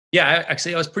Yeah,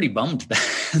 I was pretty bummed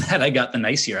that I got the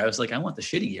nice gear. I was like, I want the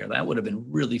shitty gear. That would have been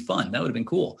really fun. That would have been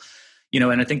cool.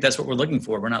 And I think that's what we're looking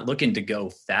for. We're not looking to go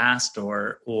fast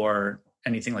or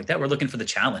anything like that. We're looking for the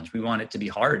challenge. We want it to be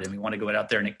hard, and we want to go out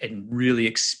there and really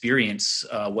experience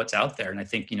what's out there. And I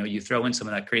think, you throw in some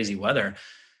of that crazy weather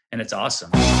and it's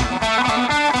awesome.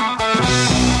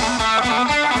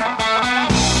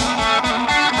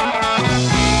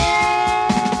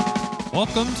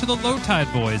 Welcome to the Low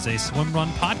Tide Boys, a swim run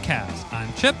podcast.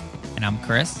 I'm Chip. And I'm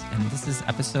Chris, and this is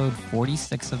episode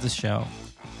 46 of the show.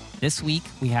 This week,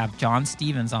 we have John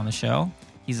Stevens on the show.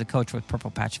 He's a coach with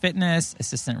Purple Patch Fitness,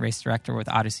 assistant race director with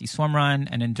Odyssey Swim Run,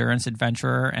 an endurance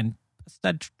adventurer, and a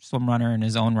stud swim runner in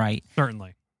his own right.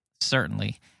 Certainly.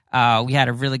 We had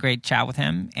a really great chat with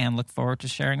him and look forward to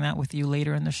sharing that with you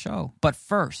later in the show. But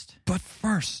first,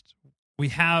 we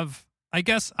have, I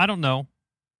guess, I don't know,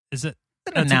 is it?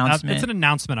 It's an announcement. It's an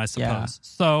announcement, I suppose. Yeah.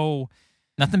 So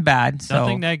nothing bad.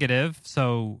 Nothing negative.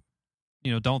 So,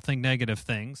 don't think negative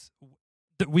things.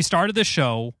 We started the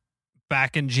show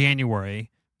back in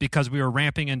January because we were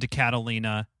ramping into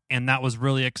Catalina, and that was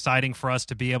really exciting for us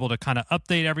to be able to kind of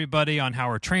update everybody on how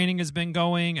our training has been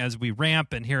going as we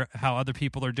ramp and hear how other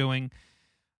people are doing.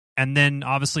 And then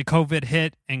obviously COVID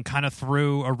hit and kind of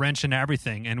threw a wrench into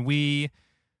everything. And we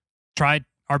tried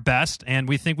our best, and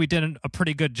we think we did a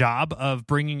pretty good job of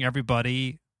bringing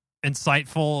everybody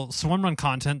insightful swim run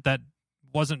content that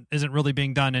isn't really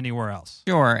being done anywhere else.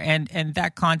 Sure, and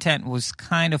that content was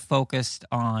kind of focused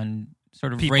on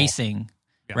sort of people. Racing,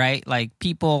 yeah. Right? Like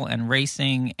people and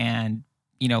racing and,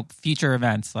 future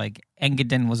events. Like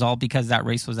Engadin was all because that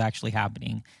race was actually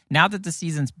happening. Now that the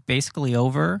season's basically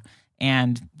over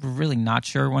and we're really not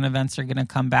sure when events are going to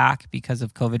come back because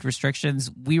of COVID restrictions,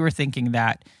 we were thinking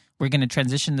that we're going to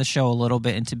transition the show a little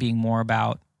bit into being more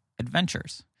about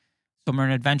adventures, swim run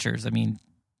adventures. I mean,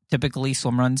 typically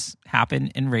swim runs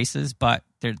happen in races, but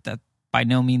they're by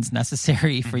no means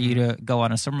necessary for you to go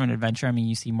on a swim run adventure. I mean,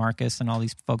 you see Marcus and all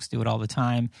these folks do it all the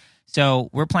time.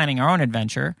 So we're planning our own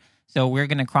adventure. So we're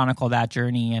going to chronicle that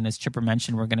journey. And as Chipper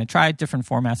mentioned, we're going to try different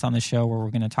formats on the show where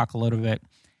we're going to talk a little bit.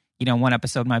 One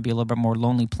episode might be a little bit more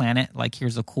Lonely Planet. Like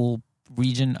here's a cool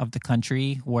region of the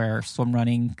country where swim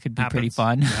running could be pretty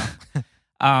fun. Yeah.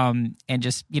 And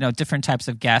just, different types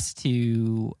of guests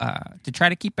to try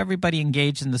to keep everybody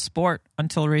engaged in the sport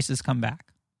until races come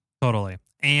back. Totally.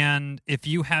 And if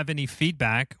you have any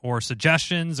feedback or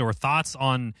suggestions or thoughts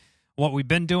on what we've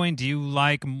been doing, do you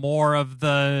like more of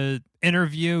the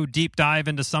interview, deep dive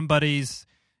into somebody's,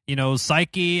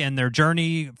 psyche and their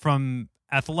journey from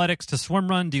athletics to swim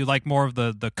run? Do you like more of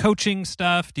the coaching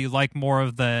stuff? Do you like more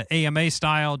of the AMA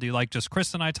style? Do you like just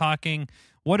Chris and I talking?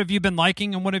 What have you been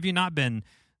liking and what have you not been?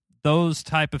 Those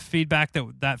type of feedback,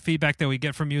 that feedback that we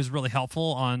get from you is really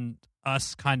helpful on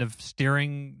us kind of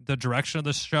steering the direction of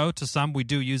the show. To some, we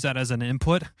do use that as an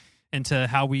input into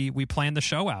how we plan the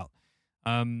show out.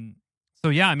 So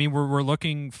yeah, I mean, we're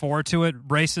looking forward to it.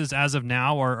 Races as of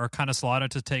now are kind of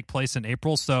slotted to take place in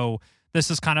April. So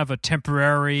this is kind of a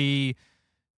temporary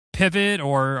pivot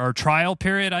or trial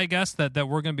period, I guess, that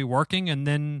we're going to be working. And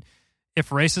then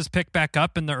if races pick back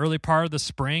up in the early part of the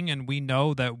spring and we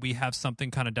know that we have something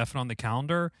kind of definite on the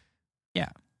calendar, yeah,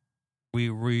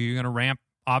 we're going to ramp,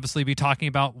 obviously be talking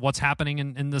about what's happening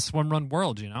in the swim run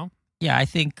world, Yeah, I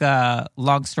think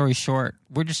long story short,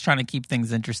 we're just trying to keep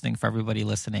things interesting for everybody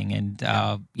listening. And,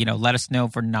 let us know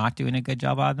if we're not doing a good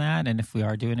job on that. And if we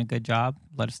are doing a good job,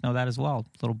 let us know that as well.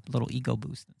 Little ego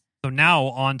boost. So now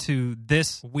on to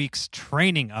this week's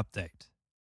training update.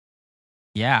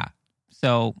 Yeah.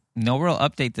 So no real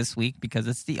update this week because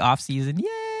it's the off season. Yay!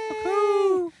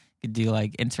 Woo-hoo! You could do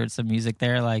insert some music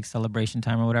there, like celebration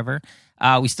time or whatever.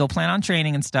 We still plan on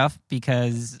training and stuff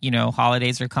because,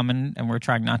 holidays are coming and we're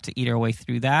trying not to eat our way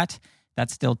through that.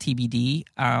 That's still TBD.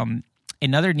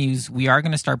 In other news, we are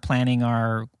going to start planning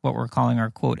what we're calling our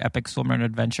quote epic swim run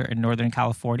adventure in Northern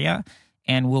California.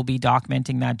 And we'll be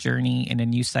documenting that journey in a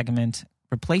new segment,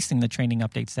 replacing the training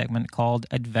update segment called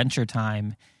Adventure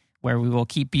Time, where we will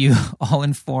keep you all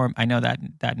informed. I know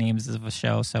that name is of a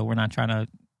show, so we're not trying to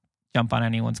jump on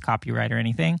anyone's copyright or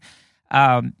anything.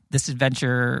 This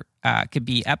adventure could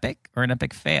be epic or an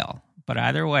epic fail, but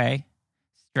either way,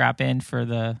 strap in for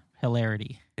the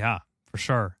hilarity. Yeah, for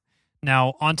sure.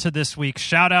 Now, on to this week's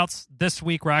shout-outs. This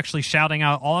week, we're actually shouting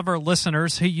out all of our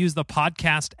listeners who use the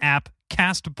podcast app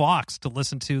CastBox to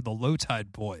listen to the Low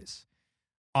Tide Boys.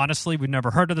 Honestly, we've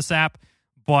never heard of this app,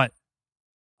 but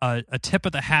a tip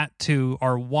of the hat to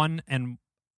our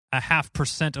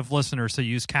 1.5% of listeners who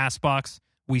use CastBox.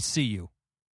 We see you,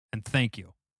 and thank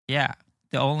you. Yeah.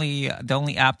 The only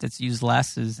app that's used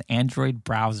less is Android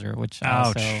browser, which Ouch.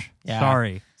 also... Yeah.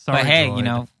 Sorry. Sorry, but hey,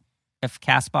 Droid. if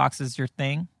Castbox is your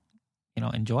thing,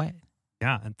 enjoy it.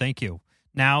 Yeah, and thank you.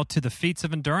 Now to the feats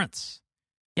of endurance.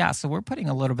 Yeah, so we're putting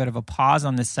a little bit of a pause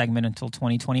on this segment until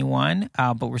 2021,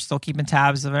 but we're still keeping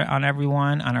tabs on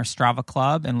everyone on our Strava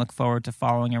Club and look forward to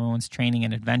following everyone's training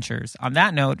and adventures. On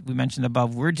that note, we mentioned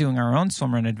above, we're doing our own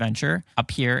swim run adventure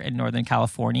up here in Northern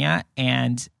California,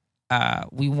 and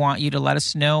we want you to let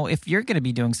us know if you're going to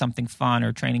be doing something fun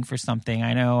or training for something.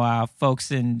 I know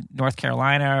folks in North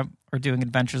Carolina are doing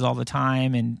adventures all the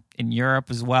time, and in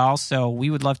Europe as well, so we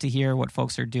would love to hear what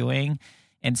folks are doing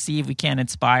and see if we can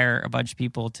inspire a bunch of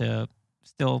people to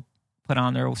still put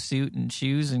on their suit and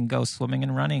shoes and go swimming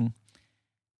and running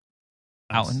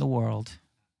out in the world.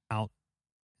 Out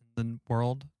in the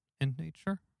world, in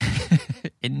nature?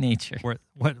 In nature.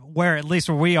 Where at least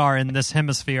where we are in this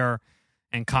hemisphere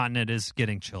and continent is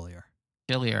getting chillier.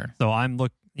 So I'm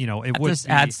it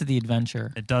adds to the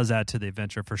adventure. It does add to the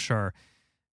adventure for sure.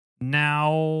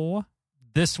 Now,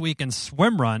 this week in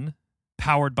Swim Run,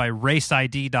 powered by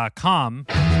RaceID.com.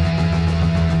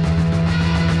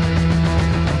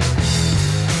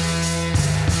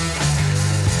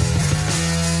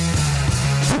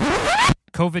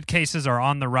 COVID cases are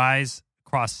on the rise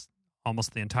across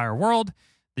almost the entire world.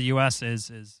 The U.S.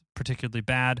 is particularly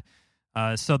bad.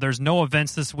 So there's no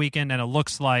events this weekend, and it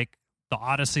looks like the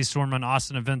Odyssey Swim Run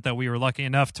Austin event that we were lucky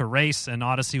enough to race and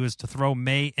Odyssey was to throw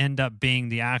may end up being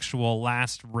the actual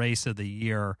last race of the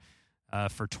year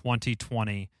for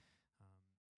 2020.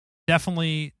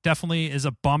 Definitely is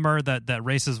a bummer that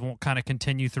races won't kind of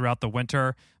continue throughout the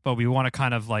winter, but we want to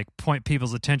kind of like point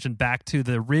people's attention back to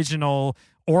the original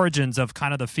origins of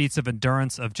kind of the feats of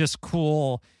endurance, of just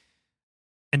cool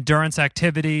endurance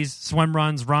activities, swim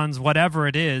runs, whatever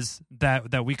it is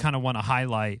that we kind of want to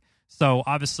highlight. So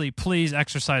obviously, please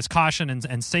exercise caution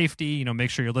and safety. Make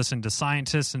sure you're listening to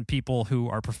scientists and people who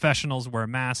are professionals. Wear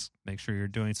masks. Make sure you're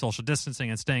doing social distancing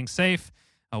and staying safe.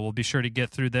 We'll be sure to get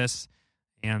through this.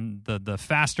 And the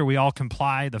faster we all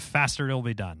comply, the faster it'll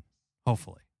be done.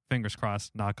 Hopefully. Fingers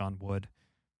crossed, knock on wood,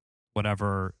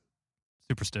 whatever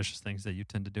superstitious things that you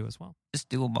tend to do as well. Just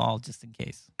do them all just in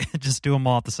case. Just do them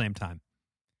all at the same time.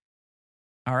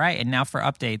 All right, and now for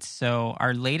updates. So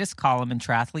our latest column in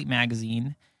Triathlete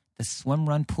Magazine, The Swim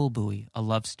Run Pool Buoy, A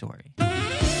Love Story.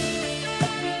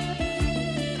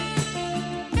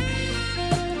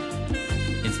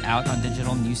 It's out on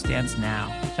digital newsstands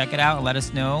now. Check it out and let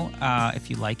us know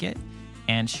if you like it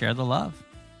and share the love.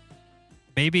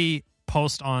 Maybe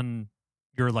post on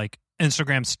your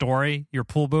Instagram story, your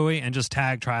pool buoy, and just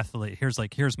tag Triathlete.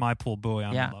 Here's my pool buoy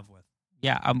I'm in love with.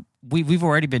 Yeah, we've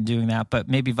already been doing that, but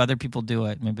maybe if other people do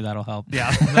it, maybe that'll help. Yeah,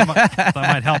 that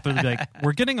might help. It'll be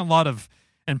we're getting a lot of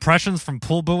impressions from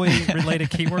pool buoy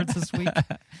related keywords this week. So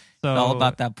it's all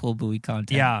about that pool buoy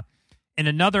content. Yeah. And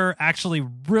another actually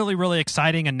really, really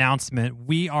exciting announcement.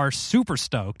 We are super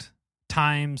stoked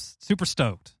times super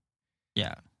stoked.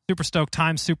 Yeah. Super stoked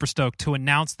times super stoked to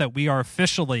announce that we are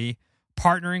officially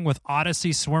partnering with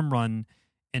Odyssey Swim Run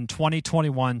in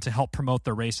 2021 to help promote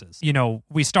the races.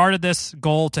 We started this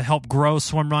goal to help grow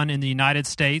swim run in the United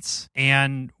States,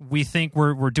 and we think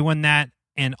we're doing that,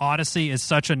 and Odyssey is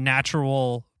such a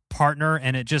natural partner,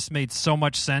 and it just made so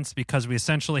much sense because we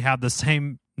essentially have the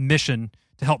same mission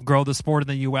to help grow the sport in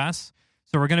the U.S.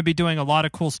 So we're going to be doing a lot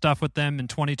of cool stuff with them in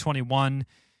 2021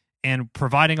 and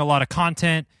providing a lot of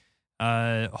content,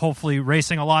 hopefully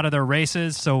racing a lot of their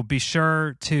races. So be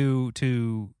sure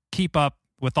to keep up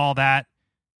with all that.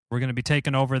 We're going to be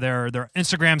taking over their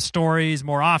Instagram stories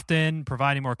more often,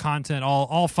 providing more content,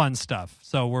 all fun stuff.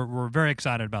 So we're very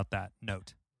excited about that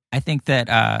note. I think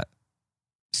that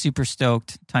super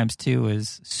stoked times 2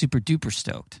 is super duper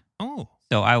stoked. Oh.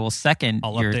 So I will second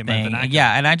your thing.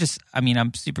 Yeah, and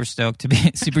I'm super stoked to be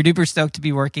super duper stoked to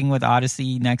be working with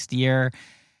Odyssey next year.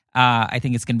 I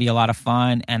think it's going to be a lot of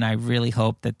fun, and I really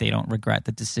hope that they don't regret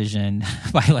the decision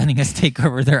by letting us take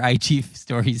over their IG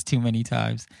stories too many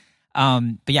times.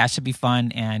 But yeah, it should be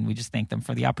fun, and we just thank them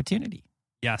for the opportunity.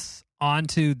 Yes. On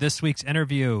to this week's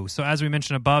interview. So as we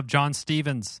mentioned above, John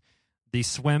Stevens, the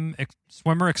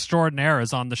swimmer extraordinaire,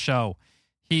 is on the show.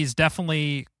 He's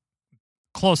definitely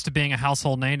close to being a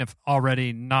household name, if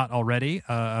not already,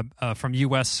 from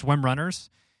U.S. swim runners.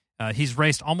 He's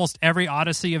raced almost every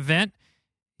Odyssey event.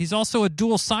 He's also a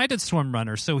dual-sided swim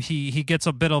runner, so he gets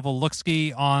a bit of a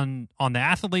look-ski on the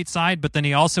athlete side, but then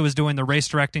he also is doing the race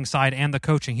directing side and the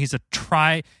coaching. He's a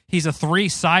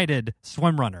 3-sided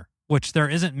swim runner, which there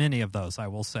isn't many of those, I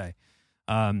will say.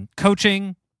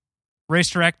 Coaching, race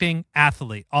directing,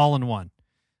 athlete, all in one.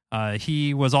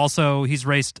 He's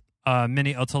raced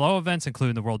many Othello events,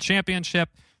 including the World Championship.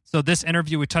 So this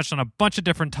interview, we touched on a bunch of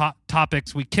different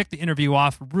topics. We kicked the interview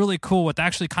off really cool with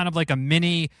actually kind of like a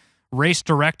mini race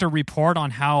director report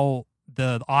on how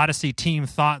the Odyssey team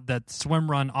thought that Swim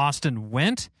Run Austin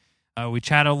went. We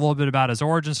chatted a little bit about his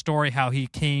origin story, how he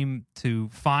came to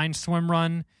find Swim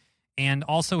Run, and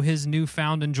also his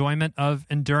newfound enjoyment of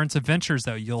endurance adventures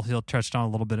that he'll touch on a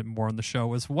little bit more in the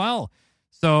show as well.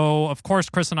 So, of course,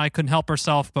 Chris and I couldn't help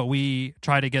ourselves, but we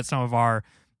try to get some of our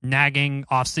nagging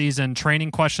off-season training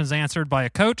questions answered by a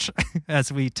coach,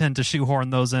 as we tend to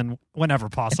shoehorn those in whenever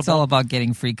possible. It's all about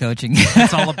getting free coaching.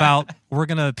 It's all about, we're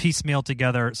going to piecemeal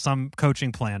together some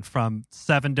coaching plan from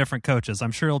 7 different coaches.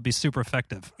 I'm sure it'll be super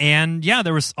effective. And yeah,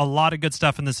 there was a lot of good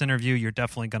stuff in this interview. You're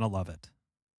definitely going to love it.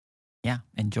 Yeah,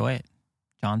 enjoy it.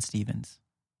 John Stevens.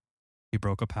 He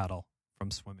broke a paddle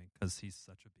from swimming because he's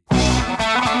such a beast.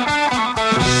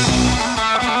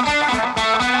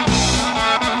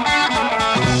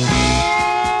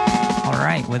 All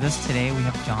right, with us today we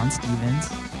have John Stevens.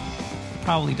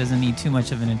 Probably doesn't need too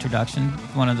much of an introduction.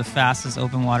 One of the fastest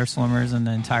open water swimmers in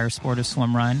the entire sport of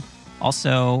swim run.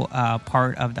 Also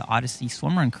part of the Odyssey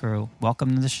swim run crew.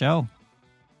 Welcome to the show.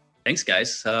 Thanks,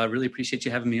 guys. Really appreciate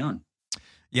you having me on.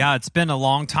 Yeah, it's been a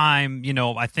long time.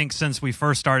 I think since we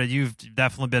first started, you've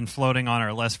definitely been floating on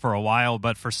our list for a while,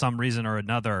 but for some reason or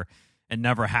another, it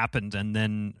never happened. And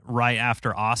then right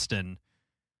after Austin,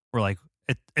 we're like,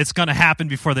 it's going to happen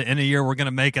before the end of the year. We're going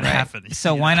to make it happen.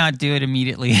 So why not do it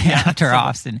immediately after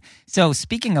Austin? So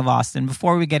speaking of Austin,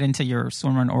 before we get into your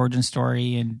swim run origin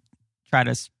story and try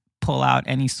to pull out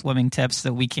any swimming tips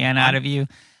that we can out of you,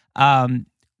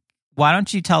 why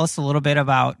don't you tell us a little bit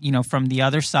about, from the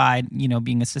other side,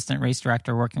 being assistant race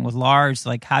director, working with Lars,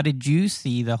 like how did you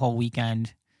see the whole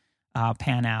weekend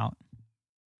pan out?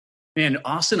 Man,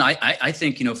 Austin, I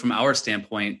think, from our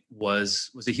standpoint was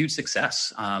a huge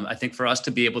success. I think for us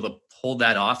to be able to pull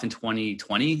that off in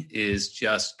 2020 is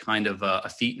just kind of a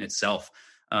feat in itself.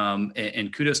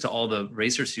 And kudos to all the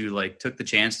racers who took the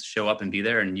chance to show up and be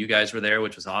there. And you guys were there,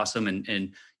 which was awesome.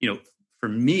 And for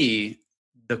me,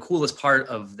 the coolest part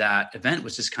of that event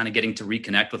was just kind of getting to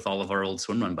reconnect with all of our old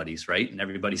swim run buddies, right? And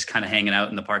everybody's kind of hanging out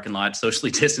in the parking lot,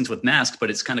 socially distanced with masks, but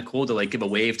it's kind of cool to give a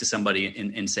wave to somebody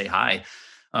and say hi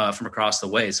from across the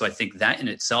way. So I think that in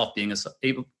itself, being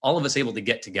all of us able to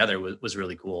get together was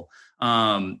really cool.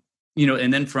 And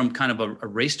then from kind of a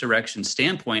race direction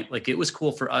standpoint, it was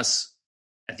cool for us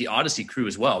at the Odyssey crew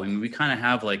as well. I mean, we kind of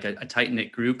have a tight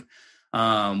knit group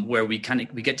where we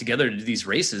get together to do these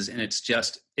races, and it's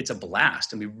a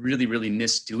blast. And we really, really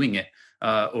miss doing it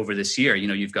over this year.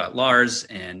 You've got Lars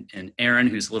and Aaron,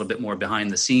 who's a little bit more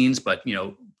behind the scenes, but,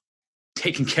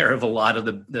 taking care of a lot of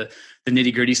the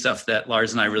nitty gritty stuff that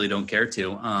Lars and I really don't care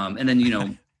to. And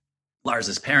then,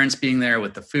 Lars's parents being there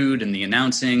with the food and the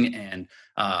announcing, and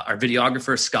our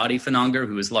videographer, Scotty Finanger,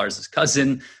 who is Lars's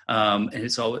cousin. And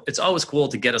it's always cool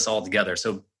to get us all together.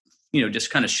 So, just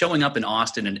kind of showing up in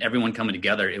Austin and everyone coming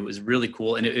together, it was really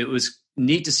cool. And it was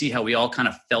neat to see how we all kind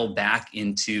of fell back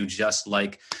into just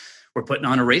we're putting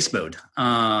on a race mode,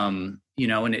 and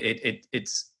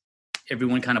it's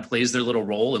everyone kind of plays their little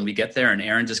role, and we get there and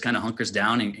Aaron just kind of hunkers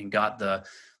down and got the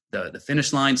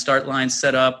finish line, start line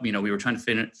set up. We were trying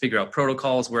to figure out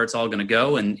protocols, where it's all going to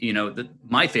go. And,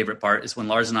 my favorite part is when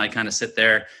Lars and I kind of sit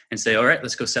there and say, all right,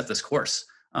 let's go set this course.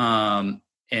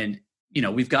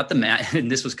 We've got the map,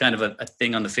 and this was kind of a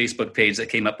thing on the Facebook page that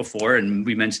came up before, and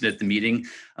we mentioned it at the meeting,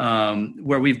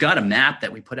 where we've got a map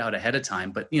that we put out ahead of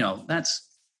time. But,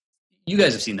 you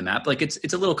guys have seen the map.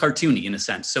 It's a little cartoony in a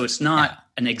sense. So it's not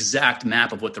an exact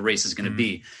map of what the race is going to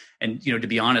be. And, to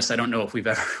be honest, I don't know if we've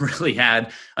ever really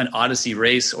had an Odyssey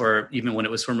race, or even when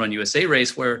it was Swim Run USA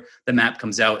race, where the map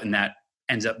comes out and that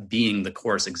ends up being the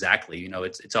course exactly.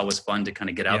 It's always fun to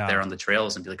kind of get out there on the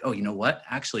trails and be like, oh, you know what?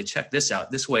 Actually, check this out.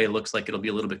 This way it looks like it'll be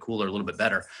a little bit cooler, a little bit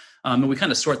better. And we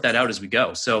kind of sort that out as we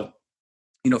go. So,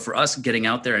 for us, getting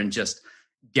out there and just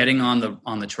getting on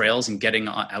the trails and getting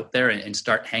out there and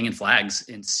start hanging flags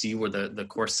and see where the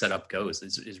course setup goes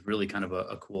is really kind of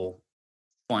a cool,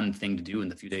 fun thing to do in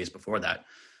the few days before that.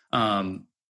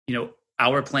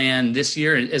 Our plan this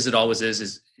year, as it always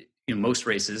is most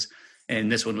races, and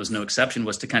this one was no exception,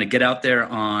 was to kind of get out there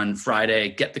on Friday,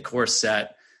 get the course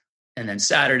set, and then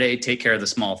Saturday, take care of the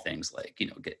small things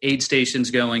get aid stations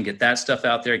going, get that stuff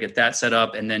out there, get that set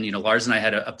up. And then, Lars and I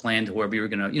had a plan to where we were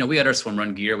going to, we had our swim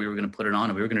run gear, we were going to put it on,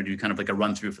 and we were going to do kind of a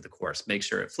run through for the course, make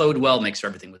sure it flowed well, make sure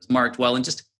everything was marked well, and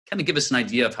just kind of give us an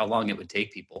idea of how long it would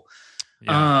take people.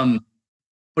 Yeah.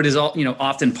 But is all,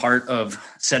 often part of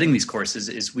setting these courses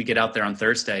is we get out there on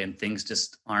Thursday and things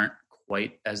just aren't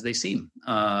quite as they seem.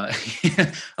 Oh,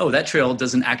 that trail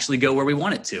doesn't actually go where we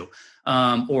want it to.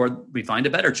 or we find a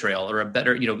better trail or a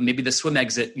better, maybe the swim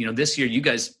exit. This year, you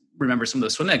guys remember some of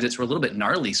those swim exits were a little bit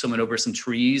gnarly, swimming over some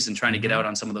trees and trying to get out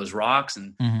on some of those rocks,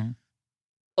 and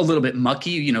a little bit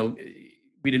mucky.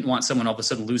 We didn't want someone all of a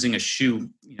sudden losing a shoe,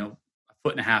 a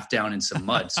foot and a half down in some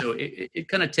mud. So it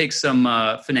kind of takes some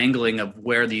finagling of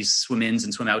where these swim ins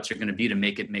and swim outs are going to be to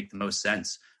make the most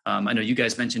sense. I know you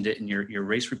guys mentioned it in your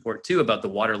race report too, about the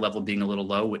water level being a little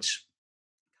low, which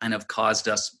kind of caused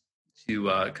us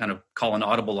to kind of call an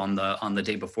audible on the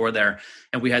day before there.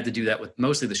 And we had to do that with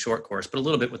mostly the short course, but a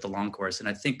little bit with the long course. And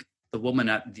I think the woman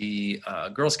at the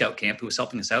Girl Scout camp who was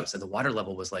helping us out said the water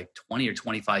level was like 20 or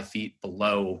 25 feet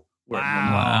below.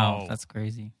 Wow. That's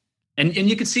crazy. And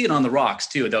you could see it on the rocks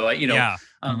too, though.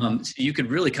 So you could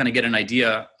really kind of get an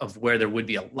idea of where there would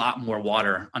be a lot more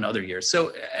water on other years.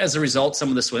 So as a result, some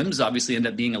of the swims obviously end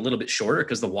up being a little bit shorter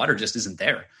because the water just isn't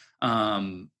there.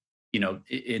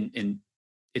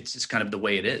 It's just kind of the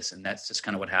way it is, and that's just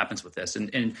kind of what happens with this.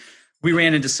 And we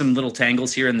ran into some little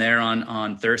tangles here and there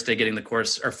on Thursday getting the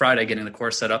course, or Friday getting the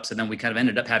course set up. So then we kind of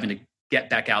ended up having to get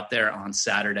back out there on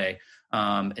Saturday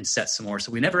and set some more.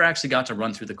 So we never actually got to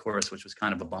run through the course, which was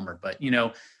kind of a bummer. But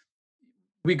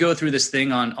we go through this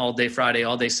thing on all day Friday,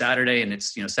 all day Saturday, and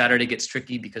it's Saturday gets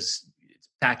tricky because it's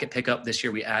packet pickup. This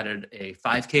year we added a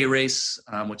 5K race,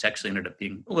 which actually ended up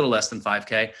being a little less than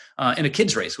 5K, and a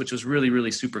kids race, which was really,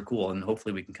 really super cool. And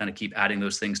hopefully we can kind of keep adding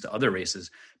those things to other races.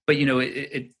 But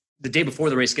the day before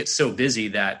the race gets so busy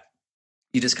that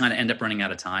you just kind of end up running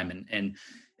out of time. And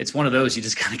it's one of those, you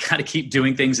just kind of keep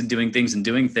doing things. And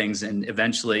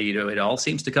eventually, it all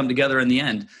seems to come together in the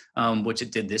end, which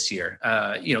it did this year.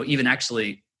 Even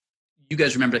actually, you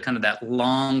guys remember kind of that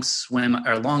long swim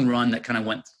or long run that kind of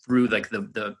went through like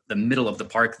the middle of the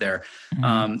park there.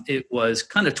 It was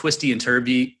kind of twisty and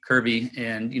curvy.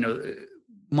 And,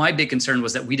 my big concern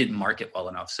was that we didn't mark it well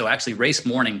enough. So actually race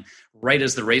morning, right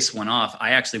as the race went off, I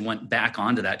actually went back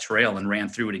onto that trail and ran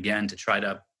through it again to try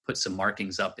to put some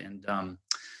markings up and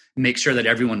make sure that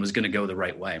everyone was going to go the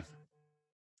right way.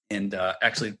 And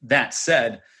actually, that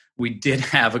said, we did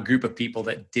have a group of people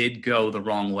that did go the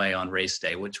wrong way on race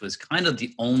day, which was kind of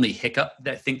the only hiccup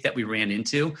that I think that we ran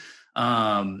into.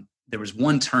 There was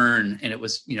one turn, and it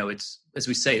was, it's, as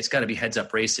we say, it's got to be heads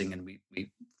up racing. And we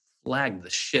flagged the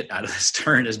shit out of this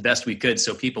turn as best we could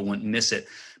so people wouldn't miss it.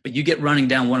 But you get running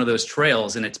down one of those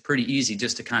trails, and it's pretty easy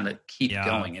just to kind of keep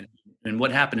going. And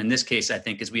what happened in this case, I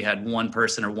think, is we had one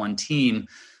person or one team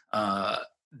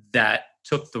that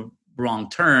took the wrong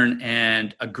turn,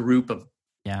 and a group of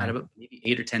maybe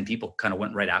 8 or 10 people kind of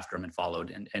went right after them and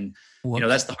followed. And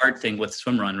that's the hard thing with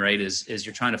swim run, right? Is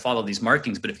you're trying to follow these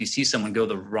markings, but if you see someone go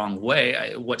the wrong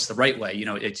way, what's the right way? You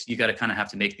got to kind of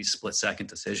have to make these split second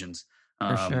decisions.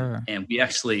 For sure. And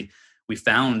we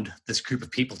found this group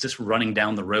of people just running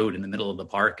down the road in the middle of the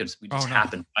park as we just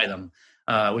happened by them,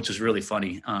 which was really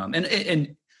funny.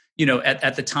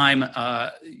 At the time,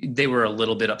 they were a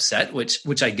little bit upset,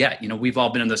 which I get. We've all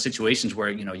been in those situations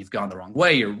where you've gone the wrong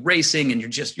way, you're racing, and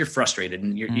you're frustrated,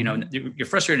 and you're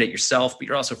frustrated at yourself, but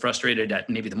you're also frustrated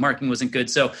at maybe the marking wasn't good.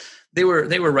 So they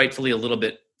were rightfully a little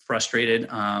bit frustrated.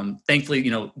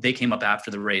 Thankfully, they came up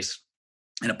after the race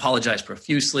and apologized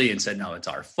profusely and said, no, it's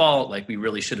our fault. Like, we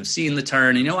really should have seen the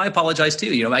turn. And, I apologize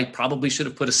too. I probably should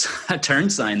have put a turn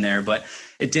sign there, but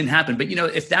it didn't happen. But,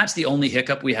 if that's the only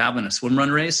hiccup we have in a swim run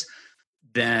race,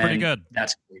 then pretty good.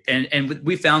 That's great. And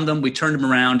we found them, we turned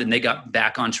them around, and they got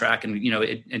back on track. And,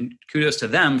 and kudos to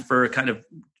them for kind of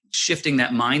shifting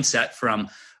that mindset from,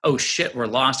 oh shit, we're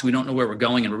lost, we don't know where we're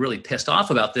going, and we're really pissed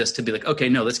off about this, to be like, okay,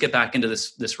 no, let's get back into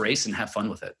this race and have fun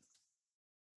with it.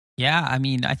 Yeah, I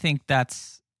mean, I think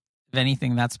that's, if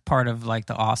anything, that's part of like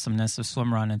the awesomeness of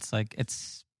swim run. It's like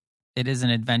it is an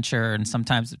adventure, and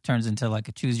sometimes it turns into like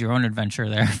a choose your own adventure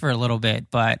there for a little bit.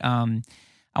 But I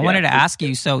wanted to ask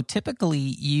you, so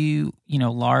typically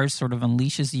Lars sort of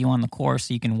unleashes you on the course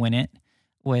so you can win it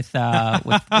with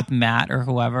Matt or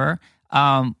whoever.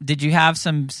 Did you have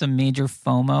some major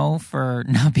FOMO for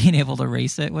not being able to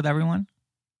race it with everyone?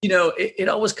 It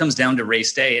always comes down to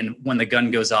race day. And when the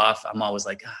gun goes off, I'm always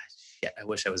like, shit, I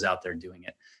wish I was out there doing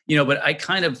it. But I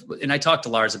talked to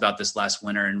Lars about this last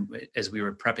winter, and as we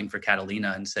were prepping for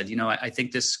Catalina, and said, I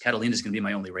think this Catalina is going to be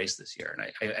my only race this year.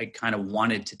 And I kind of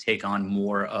wanted to take on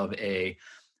more of a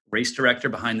race director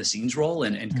behind the scenes role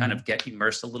and kind of get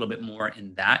immersed a little bit more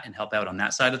in that and help out on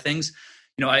that side of things.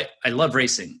 I love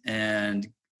racing and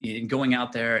going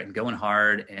out there and going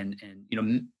hard. And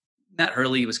Matt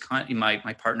Hurley was kind of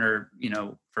my partner,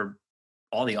 for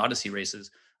all the Odyssey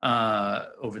races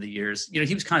over the years.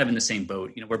 He was kind of in the same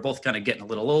boat. We're both kind of getting a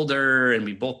little older, and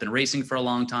we've both been racing for a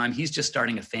long time. He's just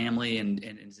starting a family and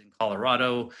is in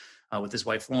Colorado. with his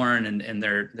wife Lauren and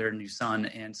their new son.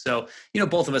 And so,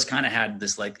 both of us kind of had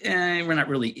this like, we're not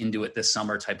really into it this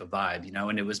summer type of vibe,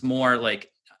 and it was more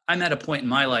like, I'm at a point in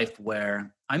my life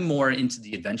where I'm more into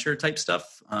the adventure type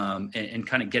stuff, and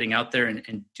kind of getting out there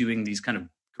and doing these kind of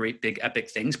great big epic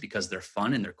things because they're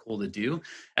fun and they're cool to do,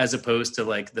 as opposed to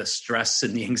like the stress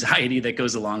and the anxiety that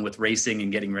goes along with racing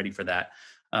and getting ready for that.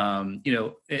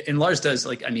 And Lars does,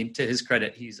 like, I mean, to his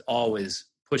credit, he's always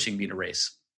pushing me to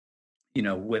race,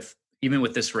 even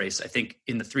with this race. I think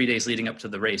in the 3 days leading up to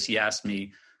the race, he asked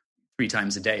me 3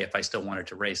 times a day if I still wanted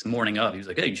to race. Morning of, he was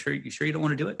like, "Hey, you sure you don't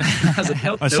want to do it?" I was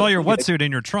like, I saw your wetsuit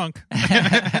in your trunk.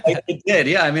 I did,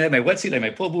 yeah. I mean, I had my wetsuit, I had my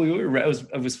pull buoy. I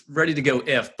was ready to go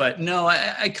but no,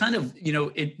 I kind of,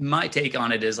 my take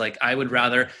on it is like, I would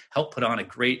rather help put on a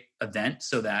great event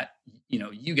so that,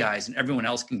 you guys and everyone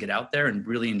else can get out there and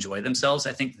really enjoy themselves.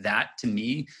 I think that to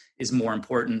me is more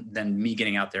important than me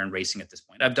getting out there and racing at this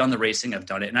point. I've done the racing, I've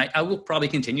done it, and I will probably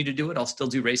continue to do it. I'll still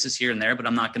do races here and there, but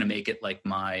I'm not going to make it like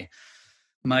my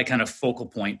kind of focal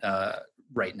point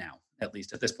right now, at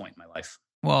least at this point in my life.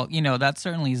 Well, that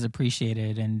certainly is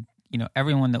appreciated. And,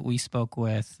 everyone that we spoke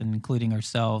with, including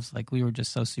ourselves, like we were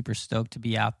just so super stoked to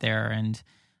be out there. And,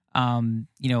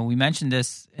 we mentioned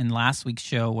this in last week's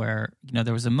show where,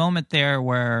 there was a moment there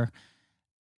where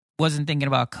wasn't thinking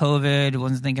about COVID,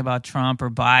 wasn't thinking about Trump or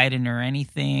Biden or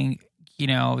anything.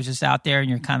 I was just out there and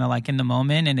you're kind of like in the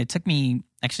moment. And it took me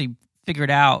actually figured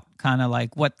out kind of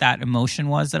like what that emotion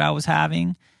was that I was having.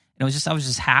 And I was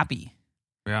just happy.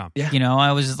 Yeah.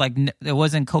 I was just like, it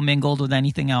wasn't commingled with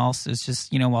anything else. It's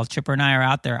just, while Chipper and I are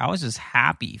out there, I was just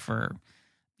happy for,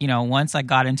 once I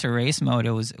got into race mode,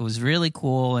 it was really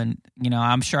cool. And,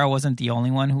 I'm sure I wasn't the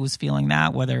only one who was feeling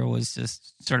that, whether it was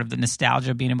just sort of the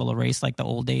nostalgia of being able to race like the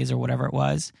old days or whatever it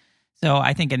was. So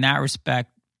I think in that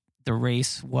respect, the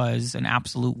race was an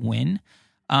absolute win.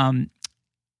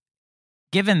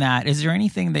 Given that, is there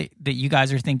anything that you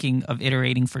guys are thinking of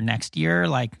iterating for next year,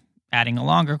 like adding a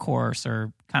longer course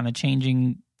or kind of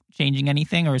changing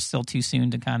anything, or is it still too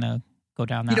soon to kind of go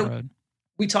down that road?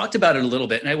 We talked about it a little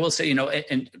bit, and I will say,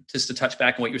 and just to touch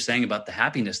back on what you're saying about the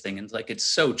happiness thing, and like, it's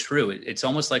so true. It's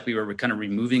almost like we were kind of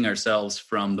removing ourselves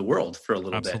from the world for a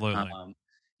little bit.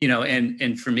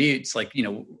 And for me, it's like,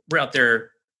 we're out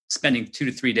there spending 2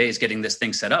 to 3 days getting this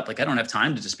thing set up. Like, I don't have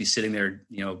time to just be sitting there,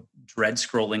 dread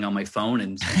scrolling on my phone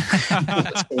and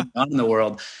what's going on in the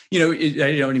world. I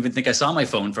don't even think I saw my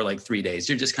phone for like 3 days.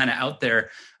 You're just kind of out there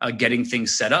getting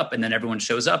things set up, and then everyone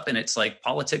shows up, and it's like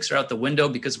politics are out the window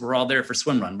because we're all there for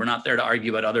swim run. We're not there to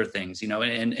argue about other things,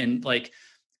 and like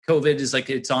COVID is like,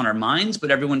 it's on our minds,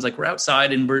 but everyone's like, we're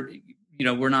outside and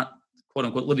we're not quote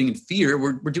unquote living in fear.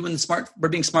 We're doing we're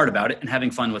being smart about it and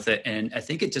having fun with it. And I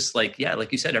think it just like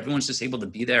you said, everyone's just able to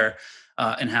be there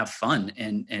and have fun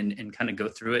and kind of go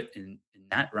through it in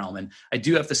that realm. And I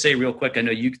do have to say real quick, I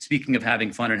know you, speaking of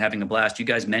having fun and having a blast, you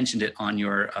guys mentioned it on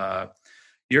your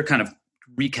kind of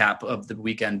recap of the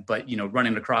weekend, but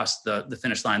running across the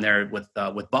finish line there with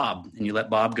Bob, and you let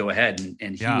Bob go ahead,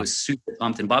 and he was super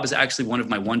pumped. And Bob is actually one of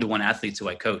my 1-to-1 athletes who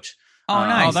I coach. Oh,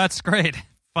 nice. Oh, that's great.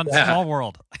 Fun, small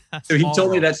world. So he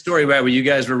told me that story where you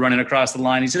guys were running across the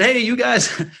line. He said, "Hey, you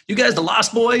guys, the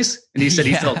Lost Boys," and he said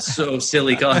he felt so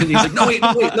silly calling. He's like, "No, wait,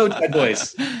 no, Dead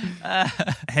Boys."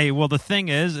 Hey, well, the thing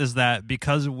is that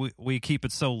because we keep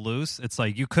it so loose, it's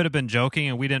like you could have been joking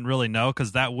and we didn't really know,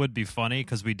 because that would be funny,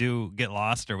 because we do get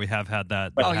lost, or we have had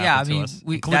that. Oh yeah, I mean,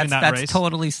 that's race.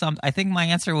 Totally I think my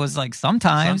answer was like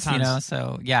sometimes.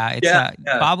 So yeah, it's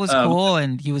Bob was cool,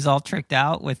 and he was all tricked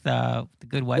out with the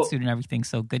good wetsuit and everything.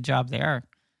 So good job there.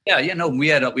 Yeah, no, we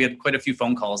had quite a few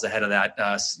phone calls ahead of that,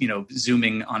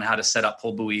 zooming on how to set up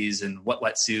pull buoys and what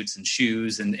wetsuits and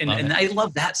shoes. And I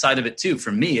love that side of it too.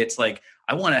 For me, it's like,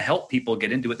 I want to help people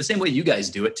get into it the same way you guys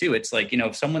do it too. It's like,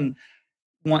 if someone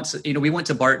wants, we went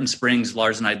to Barton Springs,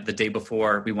 Lars and I, the day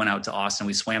before we went out to Austin.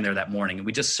 We swam there that morning, and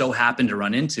we just so happened to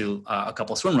run into a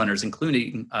couple of swim runners,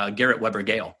 including Garrett Weber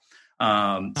Gale.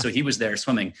 So he was there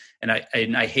swimming, and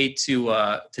I hate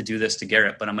to do this to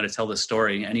Garrett, but I'm going to tell this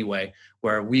story anyway,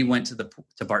 where we went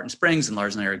to Barton Springs, and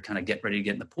Lars and I are kind of ready to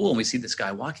get in the pool, and we see this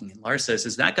guy walking, and Lars says,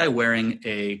 "Is that guy wearing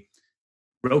a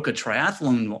Roka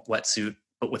triathlon wetsuit,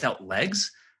 but without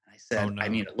legs?" And I said, "Oh, no. I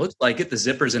mean, it looks like it. The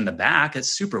zipper's in the back. It's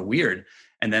super weird."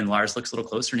 And then Lars looks a little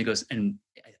closer, and he goes, "And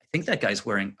I think that guy's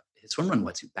wearing his swim run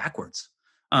wetsuit backwards."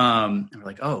 And we're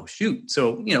like, "Oh shoot!"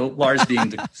 So Lars, being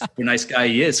the super nice guy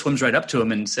he is, swims right up to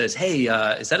him and says, "Hey,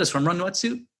 is that a swim run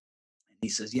wetsuit?" And he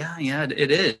says, "Yeah,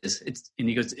 it is." And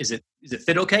he goes, "Is it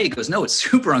fit okay?" He goes, "No, it's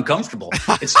super uncomfortable.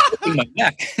 It's stripping my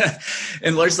neck."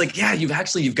 And Lars is like, "Yeah,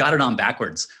 you've got it on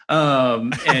backwards."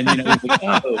 And he's like,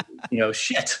 "Oh,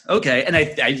 shit, okay." And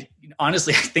I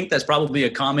honestly, I think that's probably a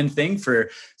common thing for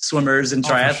swimmers and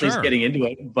triathletes getting into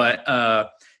it. But,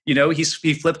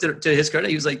 he flipped it to his credit.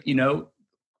 He was like,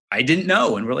 I didn't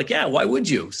know. And we're like, yeah, why would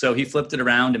you? So he flipped it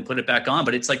around and put it back on.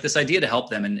 But it's like this idea to help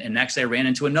them. And actually I ran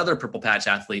into another Purple Patch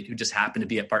athlete who just happened to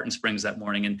be at Barton Springs that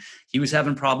morning. And he was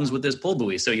having problems with his pull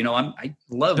buoy. So, I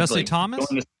love Jesse Thomas.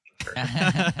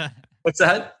 What's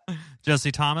that?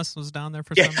 Jesse Thomas was down there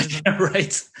for some reason. Yeah,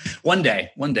 right. One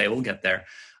day we'll get there.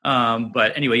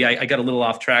 But anyway, I got a little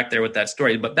off track there with that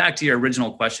story. But back to your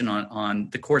original question on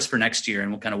the course for next year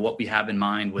and what we have in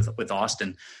mind with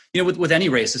Austin. With any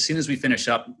race, as soon as we finish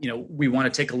up, we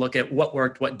want to take a look at what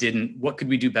worked, what didn't, what could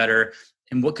we do better,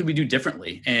 and what could we do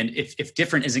differently. And if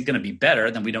different isn't going to be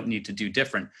better, then we don't need to do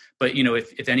different. But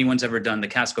if anyone's ever done the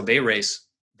Casco Bay race,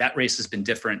 that race has been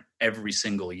different every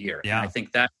single year. Yeah. And I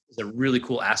think that is a really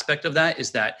cool aspect of that,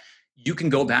 is that you can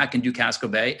go back and do Casco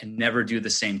Bay and never do the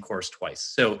same course twice.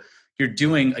 So you're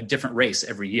doing a different race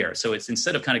every year. So it's,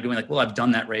 instead of kind of going like, well, I've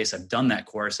done that race, I've done that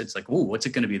course. It's like, oh, what's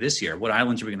it going to be this year? What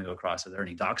islands are we going to go across? Are there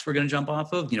any docks we're going to jump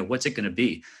off of? What's it going to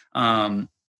be? And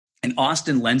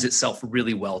Austin lends itself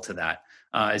really well to that.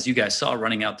 As you guys saw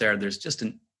running out there, there's just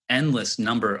an endless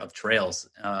number of trails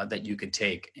that you could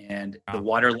take, and the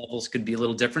water levels could be a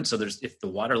little different. So if the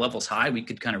water level's high, we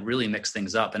could kind of really mix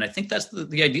things up. And I think that's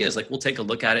the idea, is like, we'll take a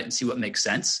look at it and see what makes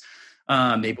sense.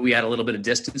 Maybe we add a little bit of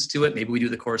distance to it. Maybe we do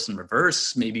the course in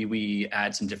reverse. Maybe we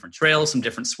add some different trails, some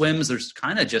different swims. There's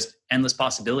kind of just endless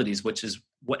possibilities, which is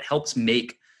what helps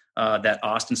make that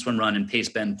Austin Swim Run and Pace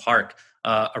Bend Park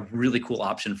a really cool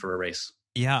option for a race.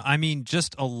 Yeah, I mean,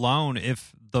 just alone,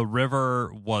 if the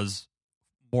river was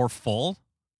more full,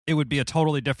 it would be a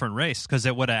totally different race, because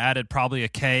it would have added probably a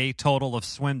K total of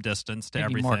swim distance to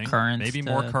everything. Maybe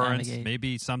more currents, navigate.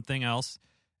 Maybe something else.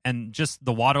 And just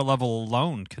the water level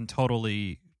alone can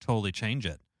totally change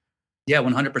it. Yeah,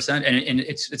 100%. And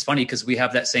it's funny because we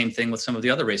have that same thing with some of the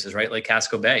other races, right? Like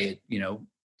Casco Bay,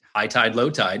 high tide, low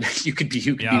tide, you could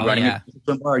be running a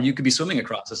swim bar, you could be swimming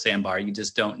across a sandbar. You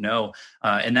just don't know.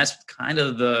 And that's kind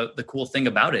of the cool thing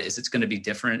about it, is it's going to be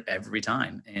different every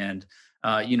time. And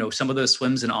some of those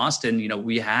swims in Austin,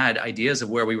 we had ideas of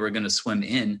where we were going to swim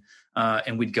in,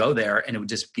 and we'd go there and it would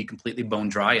just be completely bone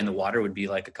dry, and the water would be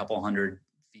like a couple hundred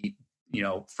feet,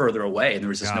 further away, and there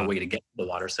was just no way to get to the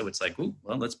water. So it's like, ooh,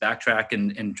 well, let's backtrack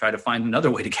and try to find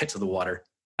another way to get to the water.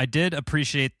 I did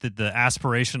appreciate the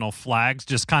aspirational flags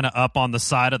just kind of up on the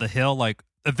side of the hill, like,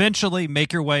 eventually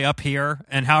make your way up here,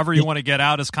 and however you want to get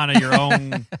out is kind of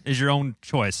your own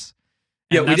choice.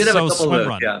 And we did have a couple of those.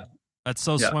 Run. Yeah. That's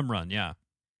Swim Run. Yeah.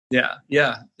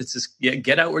 Yeah. It's just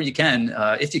get out where you can,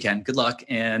 if you can. Good luck,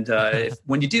 and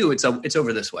when you do, it's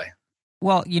over this way.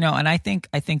 Well, and I think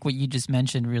what you just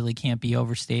mentioned really can't be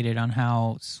overstated on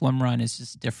how Swim Run is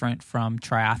just different from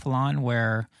triathlon,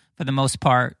 where for the most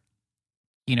part,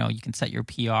 you can set your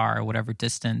PR or whatever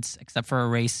distance, except for a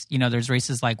race. There's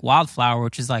races like Wildflower,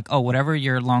 which is like, oh, whatever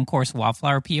your long course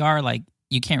Wildflower PR, like,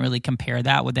 you can't really compare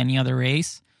that with any other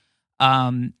race.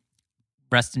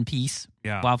 Rest in peace,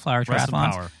 Wildflower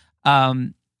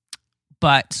triathlons.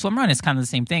 But Swim Run is kind of the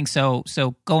same thing. So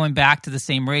going back to the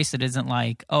same race, it isn't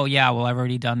like, oh yeah, well, I've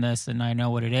already done this and I know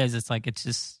what it is. It's like, it's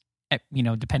just,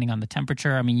 depending on the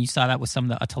temperature. I mean, you saw that with some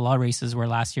of the Atala races, where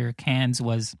last year Cairns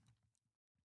was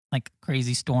like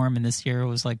crazy storm, and this year it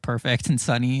was like perfect and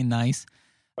sunny and nice.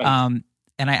 Right.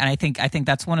 And I think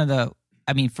that's one of the,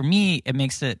 I mean, for me, it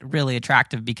makes it really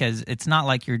attractive, because it's not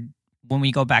like when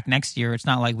we go back next year, it's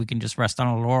not like we can just rest on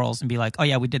our laurels and be like, oh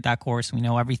yeah, we did that course, we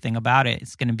know everything about it.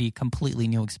 It's going to be a completely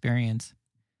new experience.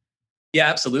 Yeah,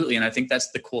 absolutely. And I think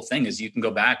that's the cool thing, is you can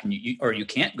go back and you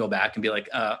can't go back and be like,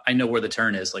 I know where the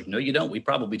turn is. Like, no, you don't. We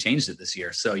probably changed it this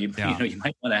year. So you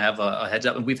might want to have a heads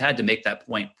up. And we've had to make that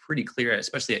point pretty clear,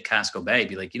 especially at Casco Bay.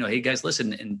 Be like, hey guys,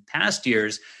 listen, in past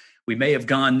years, we may have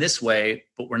gone this way,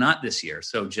 but we're not this year.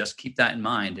 So just keep that in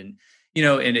mind. And,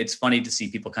 and it's funny to see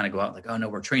people kind of go out like, oh no,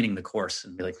 we're training the course,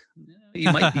 and be like,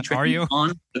 you might be training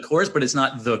on the course, but it's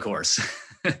not the course.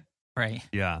 Right.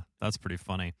 Yeah. That's pretty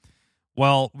funny.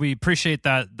 Well, we appreciate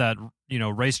that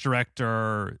race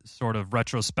director sort of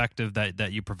retrospective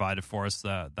that you provided for us.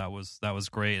 That was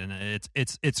great, and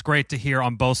it's great to hear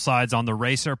on both sides, on the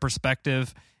racer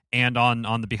perspective and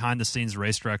on the behind the scenes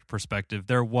race director perspective.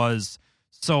 There was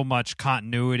so much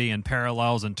continuity and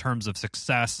parallels in terms of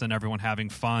success and everyone having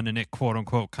fun, and it, quote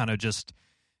unquote, kind of just,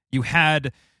 you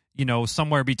had,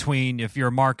 somewhere between, if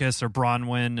you're Marcus or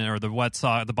Bronwyn or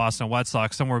the Boston Red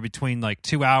Sox, somewhere between like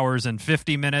 2 hours and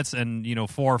 50 minutes and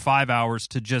 4 or 5 hours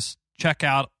to just check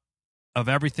out of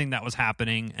everything that was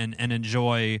happening and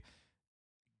enjoy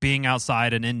being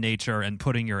outside and in nature and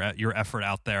putting your effort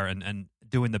out there and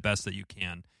doing the best that you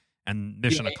can. and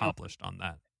mission accomplished on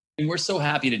that. And we're so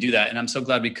happy to do that. And I'm so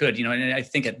glad we could, and I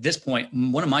think at this point,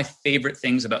 one of my favorite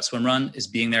things about Swim Run is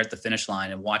being there at the finish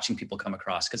line and watching people come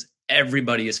across, because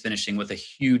everybody is finishing with a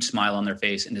huge smile on their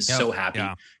face and is so happy.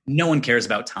 Yeah. No one cares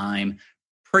about time.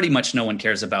 Pretty much no one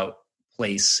cares about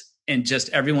place. And just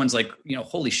everyone's like,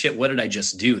 holy shit, what did I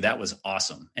just do? That was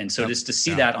awesome. And so just to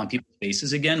see that on people's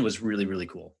faces again was really, really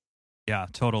cool. Yeah,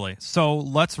 totally. So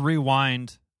let's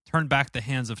rewind, turn back the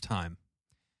hands of time.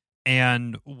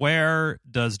 And where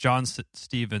does John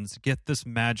Stevens get this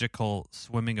magical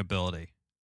swimming ability?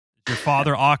 Your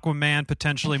father, Aquaman,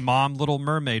 potentially mom, Little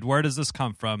Mermaid. Where does this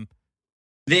come from?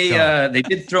 They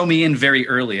did throw me in very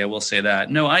early, I will say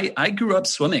that. No, I grew up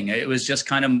swimming. It was just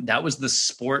that was the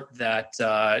sport that,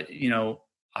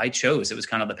 I chose. It was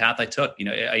kind of the path I took.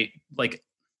 I like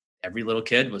every little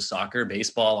kid was soccer,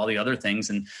 baseball, all the other things.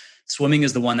 And swimming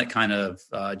is the one that kind of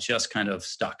just kind of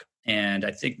stuck. And I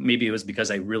think maybe it was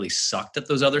because I really sucked at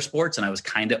those other sports and I was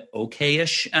kind of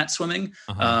okay-ish at swimming.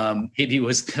 Maybe it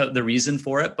was the reason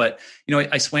for it. But,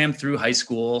 I swam through high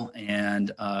school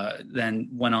and then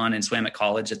went on and swam at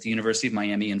college at the University of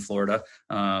Miami in Florida,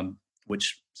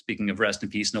 which, speaking of rest in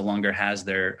peace, no longer has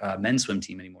their men's swim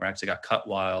team anymore. Actually got cut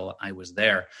while I was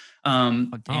there.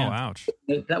 Ouch.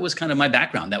 That was kind of my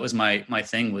background. That was my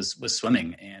thing was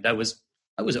swimming. And I was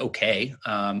okay.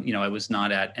 I was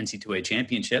not at NC2A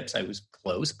championships. I was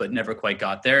close, but never quite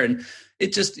got there. And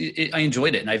I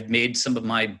enjoyed it. And I've made some of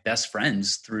my best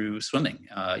friends through swimming.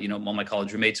 All my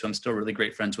college roommates who I'm still really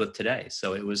great friends with today.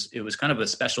 So it was kind of a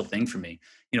special thing for me.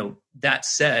 That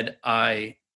said,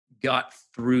 I got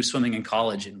through swimming in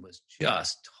college and was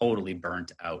just totally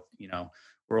burnt out.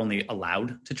 We're only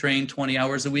allowed to train 20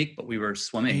 hours a week, but we were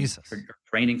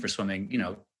training for swimming,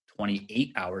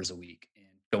 28 hours a week.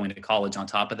 Going to college on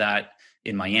top of that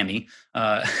in Miami,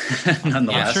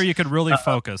 nonetheless. I'm sure you could really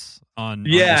focus on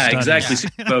exactly.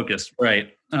 Super focused,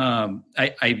 right?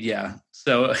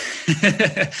 So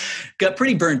got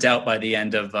pretty burnt out by the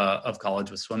end of college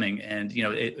with swimming, and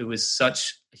it was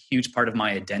such a huge part of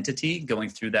my identity going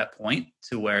through that point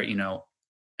to where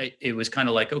it was kind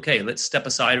of like, okay, let's step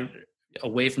aside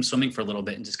away from swimming for a little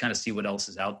bit and just kind of see what else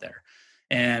is out there.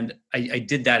 And I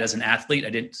did that as an athlete. I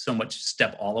didn't so much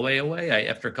step all the way away.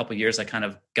 After a couple of years, I kind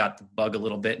of got the bug a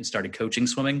little bit and started coaching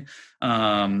swimming,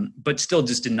 but still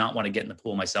just did not want to get in the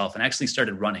pool myself, and actually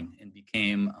started running and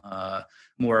became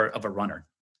more of a runner.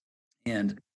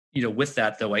 And, with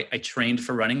that, though, I trained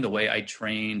for running the way I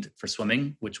trained for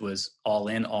swimming, which was all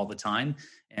in all the time.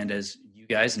 And as you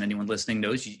guys and anyone listening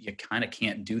knows, you kind of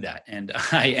can't do that. And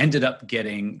I ended up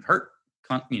getting hurt.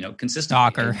 Consistently.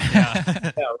 Stalker.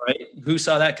 Yeah, right. Who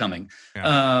saw that coming?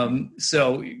 Yeah.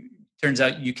 So turns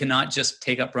out you cannot just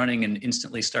take up running and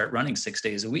instantly start running 6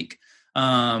 days a week.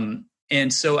 And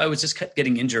so I was just kept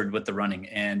getting injured with the running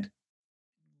and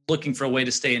looking for a way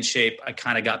to stay in shape. I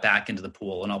kind of got back into the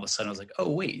pool, and all of a sudden I was like, oh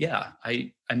wait, yeah,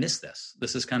 I miss this.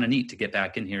 This is kind of neat to get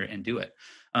back in here and do it.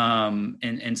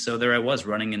 And so there I was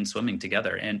running and swimming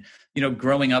together. And,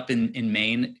 growing up in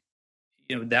Maine,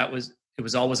 it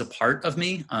was always a part of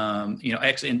me. I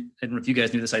actually, and I don't know if you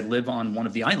guys knew this, I live on one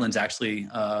of the islands actually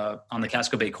on the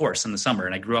Casco Bay course in the summer,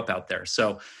 and I grew up out there.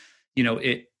 So,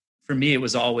 for me, it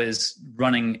was always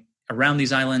running around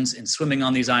these islands and swimming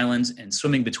on these islands and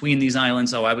swimming between these islands.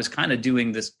 So I was kind of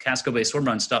doing this Casco Bay swim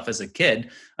run stuff as a kid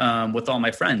with all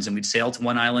my friends, and we'd sail to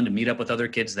one island and meet up with other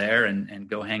kids there and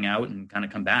go hang out and kind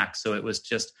of come back. So it was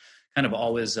just kind of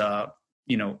always,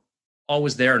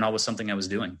 always there and always something I was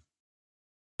doing.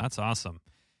 That's awesome.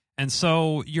 And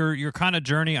so your kind of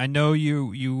journey, I know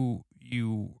you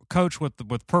coach with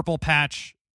Purple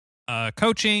Patch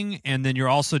coaching, and then you're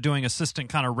also doing assistant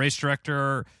kind of race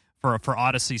director for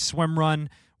Odyssey Swim Run.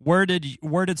 Where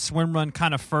did Swim Run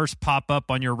kind of first pop up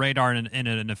on your radar in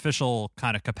an official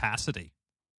kind of capacity?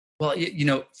 Well,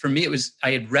 for me, it was,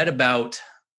 I had read about,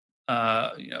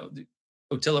 the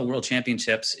Otillo World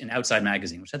Championships in Outside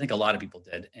Magazine, which I think a lot of people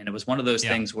did. And it was one of those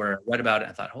things where I read about it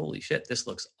and I thought, holy shit, this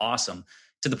looks awesome.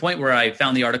 To the point where I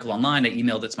found the article online, I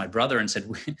emailed it to my brother and said,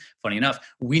 funny enough,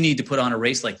 we need to put on a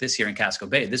race like this here in Casco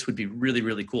Bay. This would be really,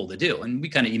 really cool to do. And we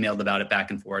kind of emailed about it back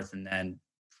and forth and then,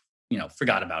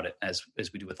 forgot about it as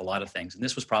we do with a lot of things. And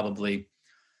this was probably,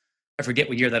 I forget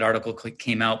what year that article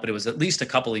came out, but it was at least a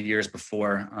couple of years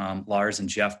before Lars and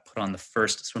Jeff put on the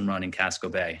first swim run in Casco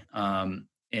Bay. And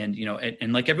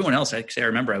like everyone else, actually, I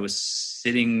remember I was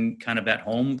sitting kind of at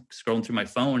home scrolling through my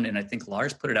phone, and I think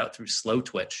Lars put it out through Slow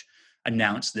Twitch,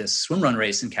 announced this swim run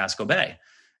race in Casco Bay.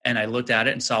 And I looked at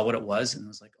it and saw what it was and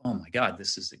was like, oh my God,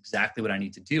 this is exactly what I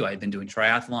need to do. I've been doing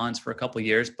triathlons for a couple of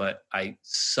years, but I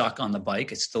suck on the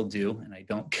bike. I still do. And I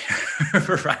don't care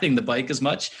for riding the bike as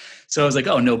much. So I was like,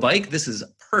 oh, no bike. This is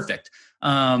perfect.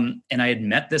 And I had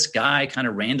met this guy kind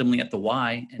of randomly at the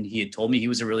Y, and he had told me he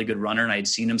was a really good runner, and I had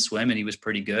seen him swim and he was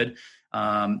pretty good.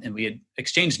 And we had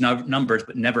exchanged numbers,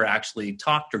 but never actually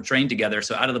talked or trained together.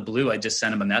 So out of the blue, I just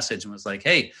sent him a message and was like,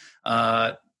 hey,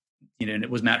 and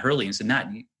it was Matt Hurley, and said,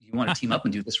 Matt, you want to team up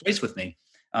and do this race with me?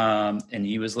 And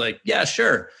he was like, yeah,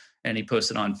 sure. And he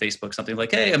posted on Facebook something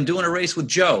like, hey, I'm doing a race with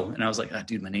Joe. And I was like,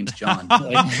 dude, my name's John.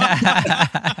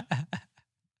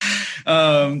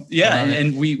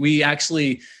 And we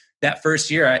actually, that first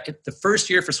year, the first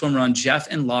year for Swim Run, Jeff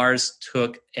and Lars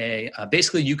took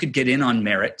basically you could get in on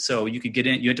merit. So you could get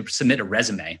in, you had to submit a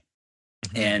resume.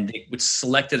 And it would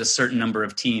selected a certain number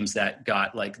of teams that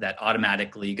got that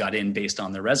automatically got in based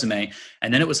on their resume.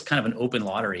 And then it was kind of an open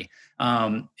lottery.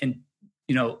 And,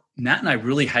 Matt and I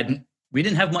really we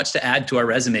didn't have much to add to our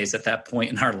resumes at that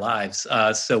point in our lives.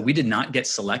 So we did not get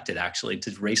selected actually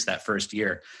to race that first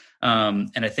year. And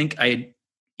I think I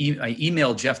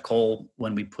emailed Jeff Cole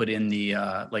when we put in the,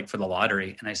 for the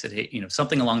lottery. And I said, hey,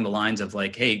 something along the lines of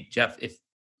like, hey, Jeff,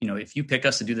 if you pick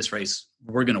us to do this race,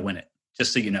 we're going to win it.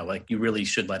 Just so you know, you really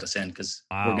should let us in because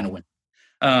we're going to win.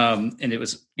 And it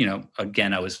was,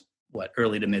 again, I was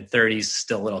early to mid 30s,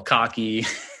 still a little cocky.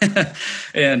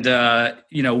 And,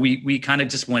 we kind of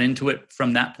just went into it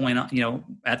from that point on,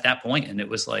 at that point, and it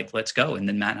was like, let's go. And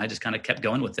then Matt and I just kind of kept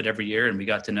going with it every year. And we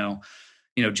got to know,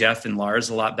 Jeff and Lars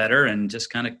a lot better, and just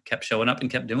kind of kept showing up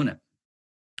and kept doing it.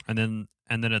 And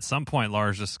then at some point,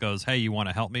 Lars just goes, hey, you want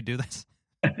to help me do this?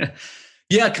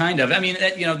 Yeah, kind of. I mean,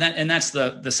 and that's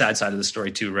the sad side of the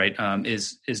story too, right?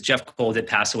 Is Jeff Cole did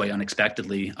pass away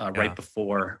unexpectedly right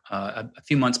before a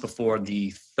few months before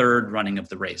the third running of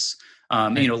the race.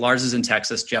 Lars is in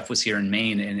Texas, Jeff was here in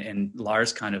Maine, and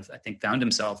Lars kind of, I think, found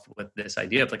himself with this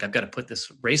idea of I've got to put this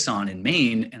race on in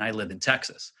Maine, and I live in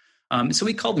Texas. So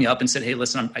he called me up and said, hey,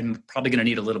 listen, I'm probably going to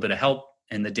need a little bit of help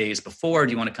in the days before.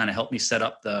 Do you want to kind of help me set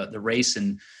up the race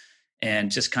and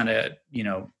just kind of,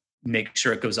 make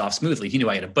sure it goes off smoothly? He knew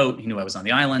I had a boat. He knew I was on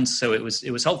the island. So it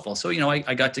was helpful. So,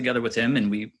 I got together with him,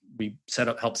 and we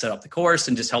helped set up the course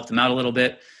and just helped him out a little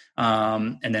bit.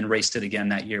 And then raced it again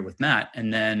that year with Matt.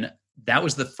 And then that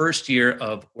was the first year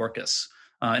of Orcas.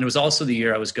 And it was also the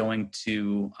year I was going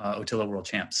to Otillo World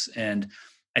Champs. And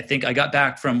I think I got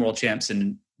back from World Champs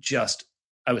and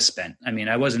I was spent. I mean,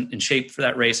 I wasn't in shape for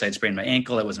that race. I had sprained my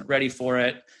ankle. I wasn't ready for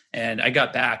it. And I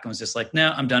got back and was just like,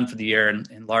 no, I'm done for the year.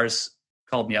 And Lars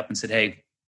called me up and said, hey,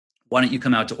 why don't you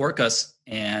come out to Orcas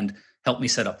and help me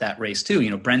set up that race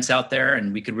too? Brent's out there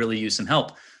and we could really use some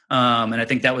help. And I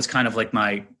think that was kind of like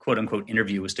my quote unquote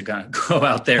interview, was to kind of go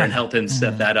out there and help him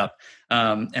set that up.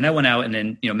 And I went out, and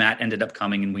then, Matt ended up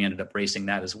coming, and we ended up racing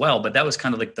that as well. But that was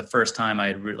kind of like the first time I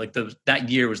had that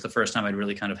year was the first time I'd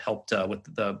really kind of helped with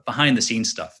the behind the scenes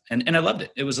stuff. And I loved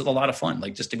it. It was a lot of fun,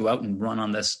 just to go out and run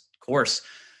on this course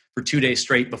for 2 days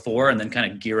straight before, and then kind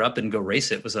of gear up and go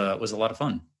race it was a lot of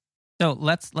fun. So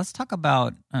let's talk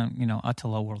about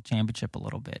Otillo World Championship a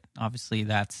little bit. Obviously,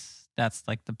 that's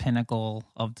like the pinnacle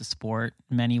of the sport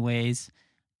in many ways.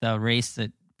 The race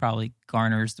that probably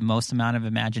garners the most amount of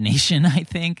imagination, I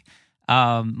think.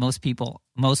 Most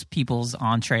people's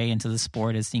entree into the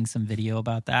sport is seeing some video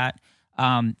about that.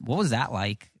 What was that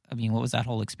like? I mean, what was that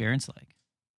whole experience like?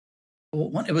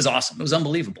 Well, it was awesome. It was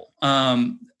unbelievable.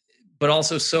 But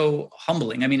also so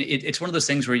humbling. I mean, it's one of those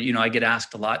things where, I get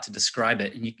asked a lot to describe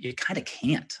it, and you kind of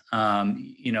can't,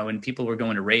 and people were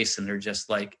going to race and they're just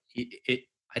like,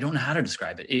 I don't know how to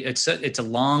describe it. It's a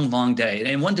long, long day.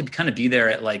 And wanted to kind of be there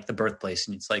at the birthplace.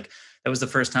 And it's that was the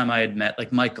first time I had met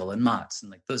Michael and Mats,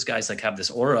 and those guys have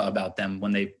this aura about them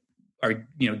when they are,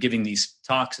 giving these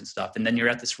talks and stuff. And then you're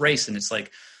at this race, and it's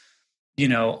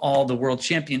all the world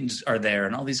champions are there,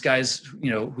 and all these guys,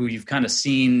 who you've kind of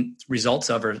seen results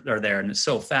of are there. And it's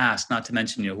so fast, not to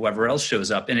mention, whoever else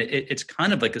shows up. And it's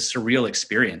kind of like a surreal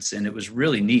experience. And it was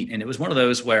really neat. And it was one of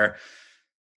those where,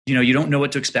 you don't know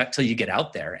what to expect till you get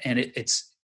out there. And it's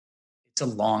a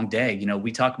long day.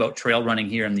 We talk about trail running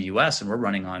here in the US, and we're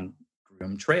running on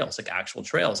groomed trails, actual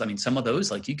trails. I mean, some of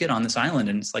those, you get on this island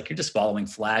and it's you're just following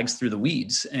flags through the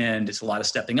weeds, and it's a lot of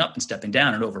stepping up and stepping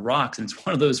down and over rocks. And it's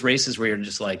one of those races where you're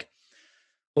just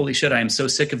holy shit, I am so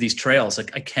sick of these trails.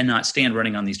 I cannot stand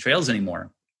running on these trails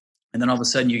anymore. And then all of a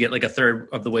sudden you get like a third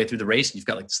of the way through the race and you've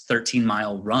got like this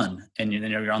 13-mile run, and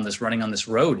then you're running on this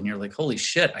road and you're like, holy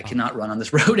shit, I cannot run on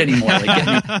this road anymore. Like, get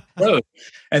me off the road.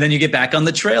 And then you get back on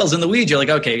the trails in the weeds. You're like,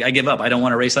 okay, I give up. I don't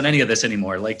want to race on any of this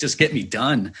anymore. Like, just get me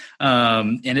done.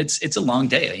 And it's a long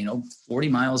day, 40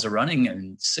 miles of running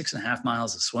and 6.5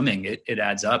 miles of swimming. It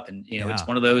adds up. And, it's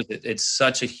one of those, it's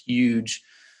such a huge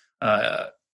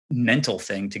mental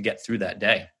thing to get through that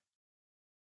day.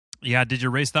 Yeah. Did you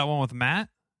race that one with Matt?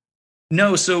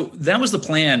 No, so that was the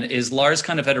plan. Is Lars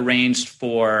kind of had arranged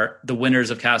for the winners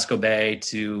of Casco Bay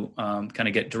to kind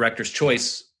of get director's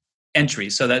choice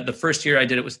entries. So that the first year I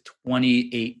did it was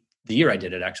 28. The year I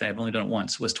did it, actually, I've only done it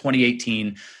once, was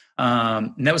 2018.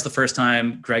 And that was the first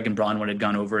time Greg and Bronwyn had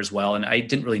gone over as well. And I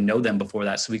didn't really know them before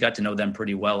that. So we got to know them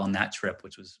pretty well on that trip,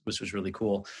 which was really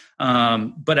cool.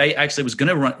 But I actually was going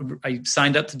to run. I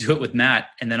signed up to do it with Matt.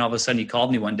 And then all of a sudden he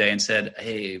called me one day and said,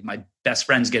 hey, my best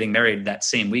friend's getting married that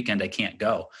same weekend. I can't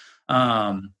go.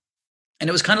 And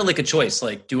it was kind of like a choice.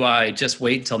 Like, do I just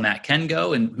wait until Matt can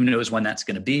go? And who knows when that's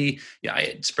going to be? Yeah, I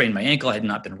had sprained my ankle. I had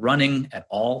not been running at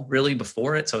all really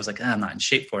before it. So I was like, I'm not in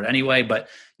shape for it anyway. But,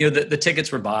 the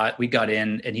tickets were bought. We got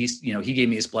in and he gave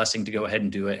me his blessing to go ahead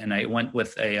and do it. And I went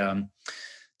with the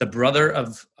brother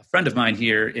of a friend of mine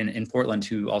here in Portland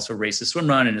who also races swim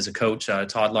run and is a coach,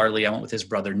 Todd Larley. I went with his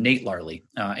brother, Nate Larley.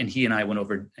 And he and I went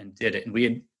over and did it. And we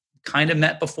had kind of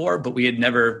met before, but we had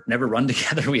never run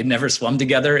together. We had never swum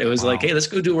together. It was like, hey, let's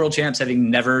go do world champs,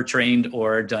 having never trained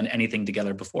or done anything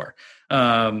together before.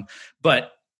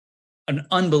 But an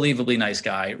unbelievably nice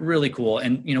guy, really cool.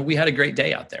 And, we had a great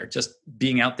day out there, just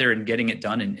being out there and getting it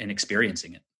done and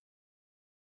experiencing it.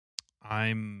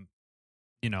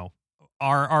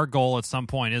 Our goal at some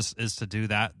point is to do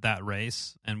that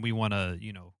race, and we want to,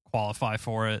 qualify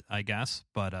for it, I guess.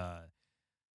 But,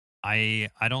 I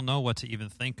don't know what to even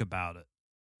think about it.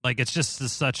 Like, it's just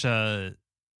such a,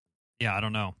 I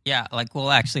don't know. Yeah, like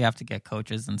we'll actually have to get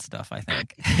coaches and stuff, I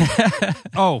think.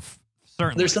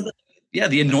 Certainly. There's something,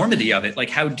 the enormity of it. Like,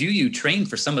 how do you train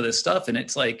for some of this stuff? And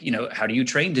it's like, how do you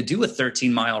train to do a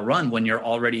 13-mile run when you're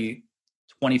already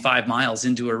 25 miles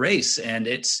into a race? And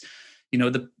it's,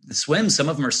 the swims, some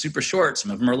of them are super short.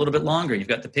 Some of them are a little bit longer. You've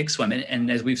got the pig swim.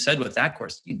 And as we've said with that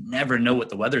course, you never know what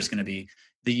the weather's going to be.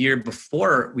 The year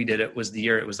before we did it was the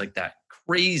year it was like that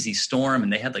crazy storm,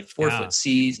 and they had like 4-foot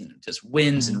seas and just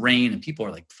winds and rain, and people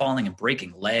were like falling and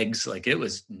breaking legs. Like, it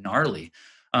was gnarly.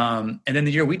 And then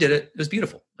the year we did it, it was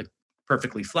beautiful, like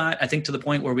perfectly flat. I think to the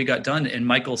point where we got done and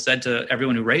Michael said to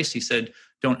everyone who raced, he said,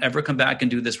 don't ever come back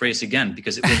and do this race again,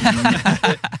 because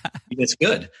it's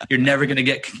good. You're never going to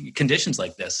get conditions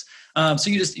like this. So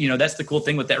you just, that's the cool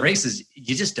thing with that race is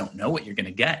you just don't know what you're going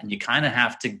to get. And you kind of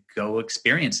have to go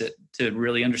experience it to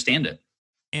really understand it.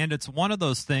 And it's one of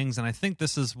those things, and I think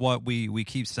this is what we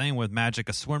keep saying with Magic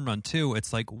a Swim Run too.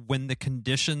 It's like when the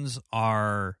conditions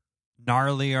are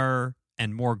gnarlier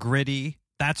and more gritty,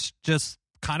 that's just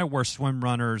kind of where swim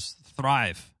runners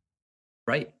thrive.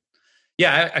 Right.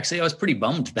 Yeah, I was pretty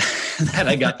bummed that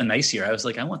I got the nice year. I was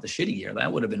like, I want the shitty year.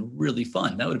 That would have been really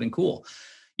fun. That would have been cool.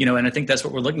 And I think that's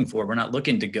what we're looking for. We're not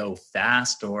looking to go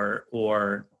fast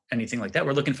or anything like that.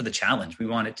 We're looking for the challenge. We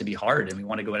want it to be hard, and we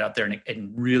want to go out there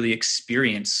and really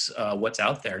experience what's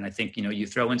out there. And I think, you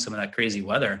throw in some of that crazy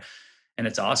weather and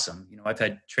it's awesome. I've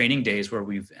had training days where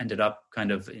we've ended up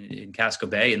kind of in Casco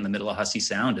Bay in the middle of Hussey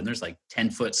Sound, and there's like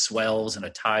 10-foot swells and a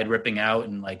tide ripping out,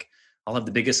 and like, I'll have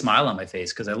the biggest smile on my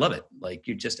face because I love it. Like,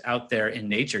 you're just out there in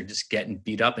nature, just getting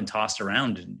beat up and tossed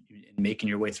around and making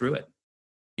your way through it.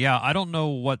 Yeah, I don't know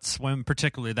what swim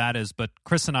particularly that is, but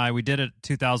Chris and we did it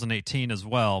 2018 as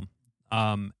well.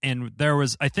 And there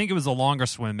was, I think it was a longer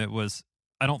swim.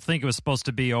 I don't think it was supposed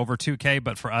to be over 2K,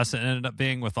 but for us, it ended up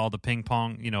being with all the ping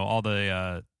pong, all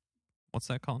the, what's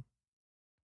that called?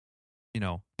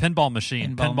 Pinball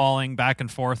machine, pinballing back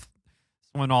and forth,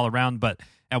 swimming all around. But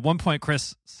at one point,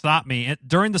 Chris stopped me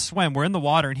during the swim. We're in the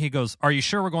water, and he goes, "Are you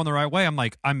sure we're going the right way?" I'm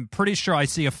like, "I'm pretty sure I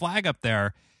see a flag up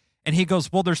there." And he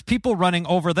goes, "Well, there's people running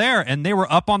over there," and they were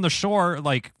up on the shore,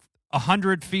 like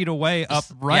 100 feet away, up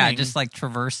running. Yeah, just like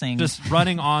traversing, just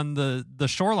running on the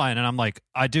shoreline. And I'm like,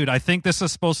 I think this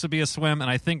is supposed to be a swim,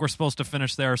 and I think we're supposed to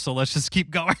finish there. So let's just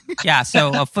keep going. Yeah.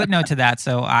 So a footnote to that.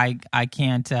 So I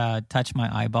can't touch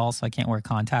my eyeballs, so I can't wear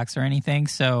contacts or anything.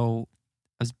 So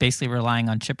I was basically relying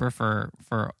on Chipper for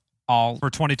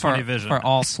 20/20 vision for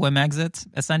all swim exits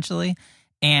essentially.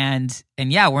 And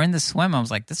yeah, we're in the swim. I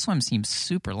was like, this swim seems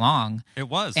super long. It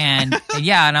was. And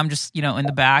yeah, and I'm just, in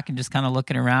the back and just kind of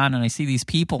looking around, and I see these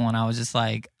people, and I was just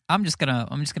like, I'm just gonna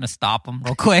stop them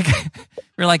real quick.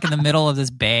 We're like in the middle of this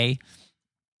bay.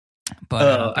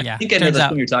 But yeah, I think I know the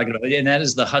one you're talking about, and that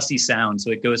is the Hussey Sound.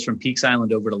 So it goes from Peaks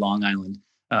Island over to Long Island,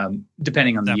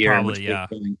 depending on the year in which they're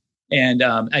going. And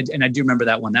I do remember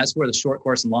that one. That's where the short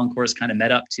course and long course kind of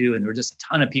met up to, and there were just a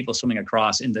ton of people swimming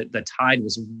across, and the tide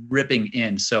was ripping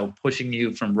in, so pushing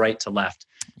you from right to left.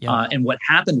 Yeah. And what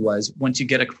happened was, once you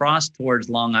get across towards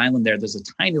Long Island, there's a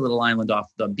tiny little island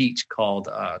off the beach called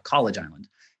College Island,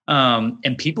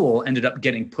 and people ended up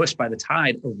getting pushed by the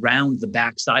tide around the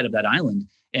backside of that island,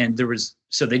 and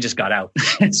so they just got out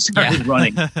and started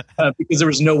running because there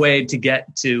was no way to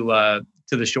get to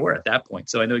the shore at that point.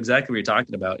 So I know exactly what you're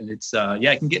talking about. And it's,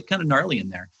 it can get kind of gnarly in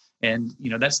there. And,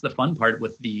 that's the fun part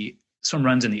with the swim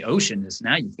runs in the ocean is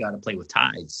now you've got to play with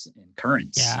tides and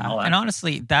currents. Yeah. And all that. And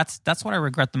honestly, that's what I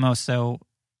regret the most. So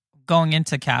going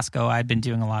into Casco, I'd been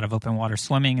doing a lot of open water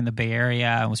swimming in the Bay Area.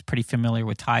 I was pretty familiar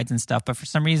with tides and stuff, but for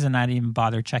some reason I didn't even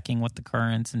bother checking what the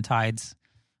currents and tides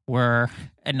were.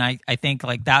 And I think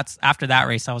like that's after that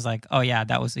race, I was like, oh yeah,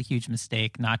 that was a huge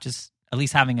mistake. Not just at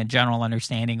least having a general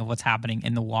understanding of what's happening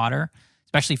in the water,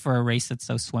 especially for a race that's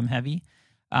so swim heavy.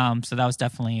 So that was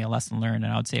definitely a lesson learned.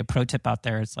 And I would say a pro tip out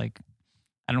there is like,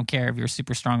 I don't care if you're a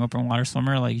super strong open water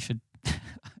swimmer, like you should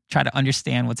try to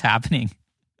understand what's happening.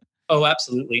 Oh,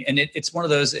 absolutely. And it's one of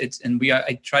those,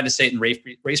 I try to say it in race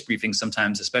briefings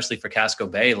sometimes, especially for Casco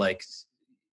Bay, like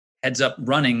heads up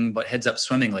running, but heads up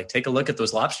swimming. Like take a look at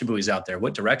those lobster buoys out there.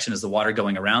 What direction is the water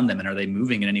going around them? And are they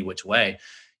moving in any which way?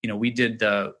 We did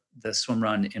the swim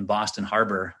run in Boston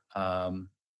Harbor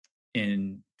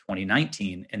in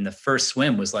 2019, and the first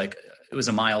swim was it was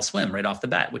a mile swim right off the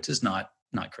bat, which is not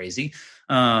crazy.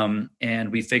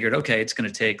 And we figured, okay, it's going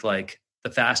to take like the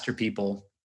faster people,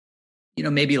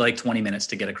 maybe like 20 minutes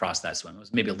to get across that swim. It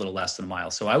was maybe a little less than a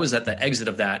mile. So I was at the exit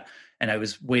of that, and I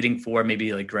was waiting for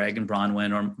maybe like Greg and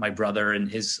Bronwyn or my brother and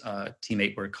his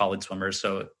teammate were college swimmers.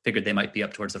 So figured they might be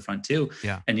up towards the front too.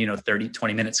 Yeah. And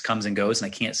 20 minutes comes and goes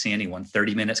and I can't see anyone.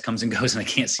 30 minutes comes and goes and I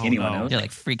can't see anyone. No. You're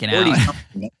like freaking out.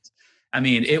 I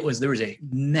mean, there was a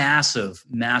massive,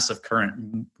 massive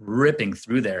current ripping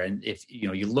through there. And if,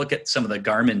 you look at some of the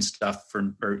Garmin stuff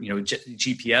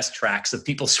GPS tracks of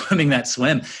people swimming that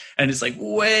swim, and it's like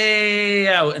way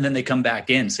out and then they come back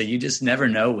in. So you just never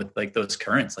know with like those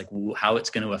currents, like how it's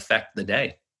going to affect the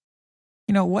day.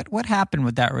 What happened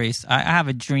with that race? I have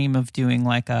a dream of doing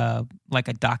like a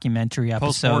documentary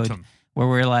episode Post-mortem. Where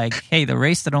we're like, hey, the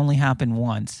race that only happened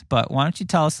once, but why don't you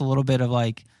tell us a little bit of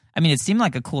like, I mean, it seemed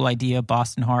like a cool idea,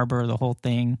 Boston Harbor, the whole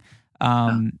thing.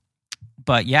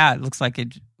 But yeah, it looks like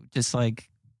it just like,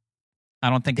 I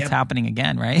don't think it's happening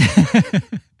again, right?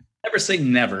 Never say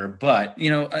never, but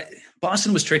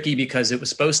Boston was tricky because it was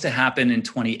supposed to happen in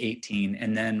 2018.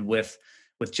 And then with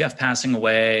Jeff passing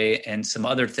away and some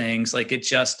other things, like it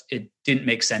didn't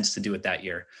make sense to do it that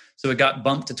year. So it got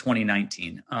bumped to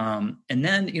 2019. And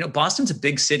then, Boston's a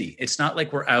big city. It's not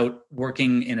like we're out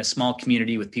working in a small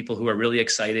community with people who are really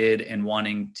excited and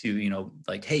wanting to,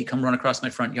 like, hey, come run across my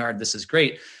front yard. This is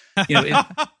great.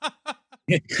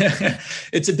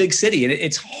 It's a big city and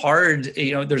it's hard.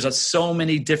 There's so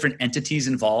many different entities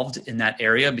involved in that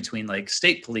area between like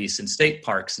state police and state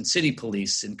parks and city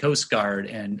police and Coast Guard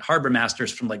and harbor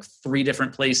masters from like 3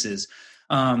 different places.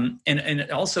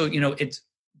 And also,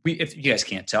 if you guys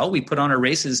can't tell, we put on our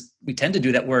races. We tend to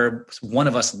do that where one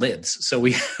of us lives. So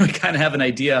we kind of have an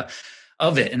idea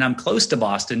of it. And I'm close to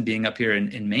Boston being up here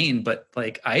in Maine, but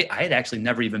like I had actually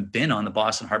never even been on the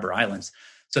Boston Harbor Islands.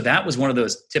 So that was one of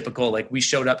those typical, like we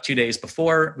showed up 2 days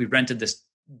before, we rented this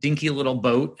dinky little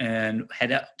boat and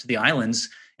head out to the islands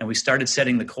and we started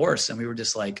setting the course. And we were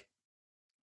just like,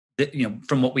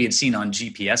 from what we had seen on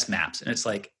GPS maps. And it's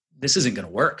like, this isn't going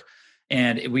to work.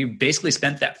 And we basically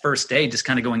spent that first day just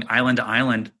kind of going island to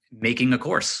island, making a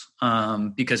course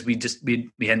because we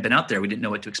hadn't been out there. We didn't know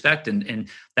what to expect. And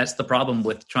that's the problem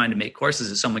with trying to make courses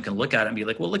is someone can look at it and be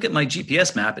like, well, look at my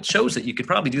GPS map. It shows that you could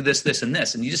probably do this, this, and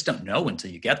this. And you just don't know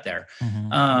until you get there.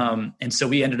 Mm-hmm. And so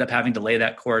we ended up having to lay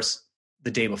that course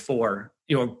the day before,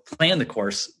 plan the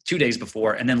course 2 days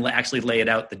before, and then actually lay it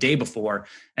out the day before.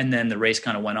 And then the race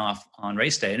kind of went off on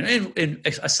race day. And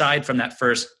aside from that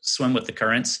first swim with the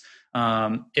currents,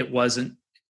 it wasn't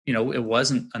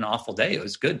an awful day. It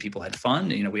was good. People had fun.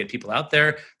 We had people out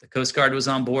there. The Coast Guard was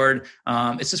on board.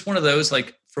 It's just one of those,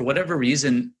 like, for whatever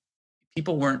reason,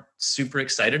 people weren't super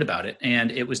excited about it.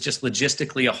 And it was just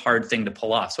logistically a hard thing to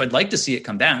pull off. So I'd like to see it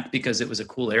come back because it was a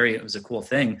cool area. It was a cool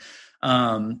thing.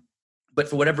 But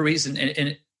for whatever reason,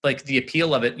 and like the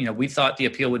appeal of it, we thought the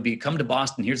appeal would be come to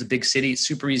Boston. Here's a big city. It's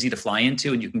super easy to fly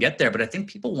into and you can get there. But I think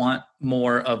people want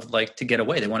more of like to get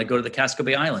away. They want to go to the Casco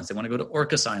Bay Islands. They want to go to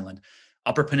Orcas Island.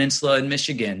 Upper Peninsula in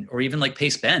Michigan, or even like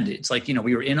Pace Bend. It's like,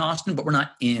 we were in Austin, but we're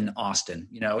not in Austin.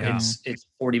 Yeah. It's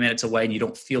 40 minutes away and you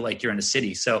don't feel like you're in a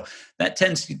city. So that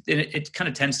it kind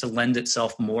of tends to lend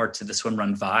itself more to the swim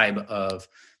run vibe of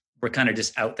we're kind of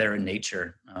just out there in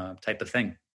nature type of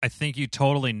thing. I think you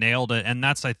totally nailed it. And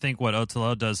that's, I think, what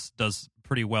Othello does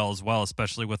pretty well as well,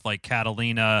 especially with like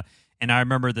Catalina. And I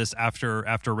remember this after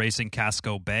racing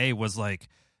Casco Bay was like,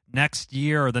 next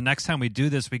year or the next time we do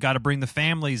this, we got to bring the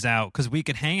families out because we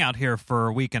could hang out here for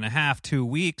a week and a half, 2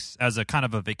 weeks as a kind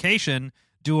of a vacation,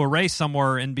 do a race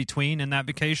somewhere in between in that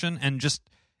vacation. And just,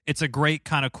 it's a great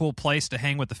kind of cool place to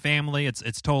hang with the family. It's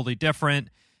totally different.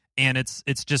 And it's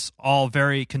just all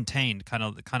very contained, kind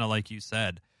of like you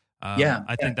said.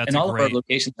 I think that's and all great. of our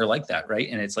locations are like that, right?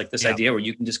 And it's like this idea where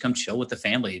you can just come chill with the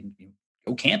family and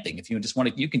go camping if you just want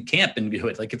to. You can camp and do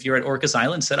it. Like if you're at Orcas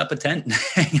Island, set up a tent and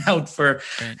hang out for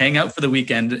the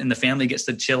weekend, and the family gets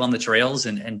to chill on the trails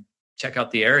and check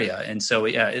out the area. And so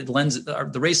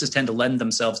the races tend to lend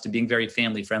themselves to being very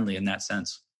family friendly in that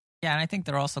sense. Yeah, and I think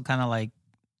they're also kind of like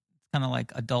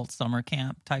adult summer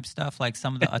camp type stuff. Like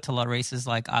some of the Attila races,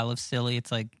 like Isle of Scilly,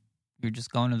 it's like you're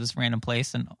just going to this random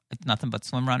place and it's nothing but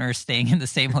swim runners staying in the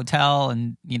same hotel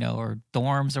and or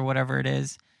dorms or whatever it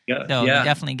is. Yeah, so you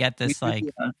definitely get this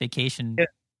vacation. Yeah.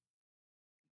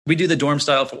 We do the dorm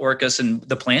style for Orcas, and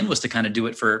the plan was to kind of do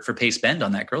it for Pace Bend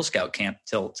on that Girl Scout camp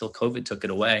till COVID took it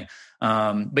away.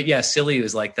 But yeah, Scilly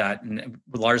was like that. And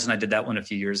Lars and I did that one a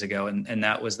few years ago. And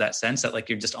that was that sense that like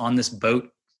you're just on this boat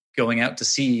going out to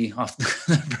sea off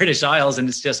the British Isles, and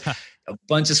it's just a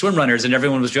bunch of swim runners, and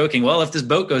everyone was joking, well, if this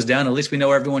boat goes down, at least we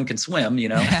know everyone can swim,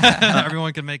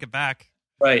 Everyone can make it back.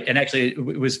 Right. And actually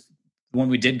it was when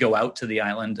we did go out to the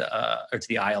island, or to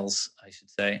the Isles, I should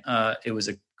say, it was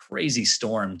a crazy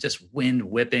storm, just wind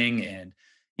whipping. And,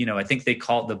 I think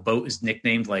the boat is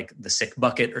nicknamed like the sick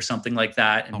bucket or something like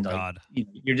that. And God.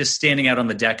 You're just standing out on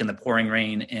the deck in the pouring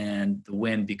rain and the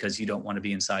wind because you don't want to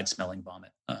be inside smelling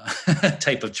vomit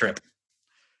type of trip.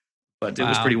 But it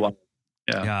was pretty wild.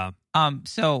 Yeah.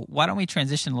 So why don't we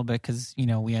transition a little bit? Cause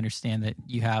we understand that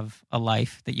you have a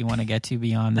life that you want to get to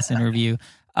beyond this interview.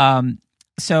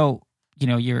 So,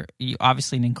 you're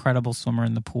obviously an incredible swimmer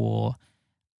in the pool.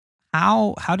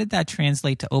 How did that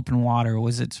translate to open water?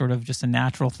 Was it sort of just a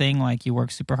natural thing? Like you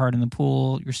work super hard in the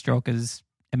pool, your stroke is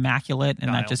immaculate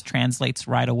and that just translates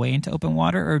right away into open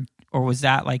water? Or was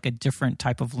that like a different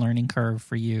type of learning curve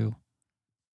for you?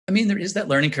 I mean, there is that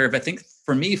learning curve. I think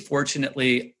for me,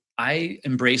 fortunately, I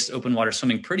embraced open water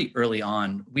swimming pretty early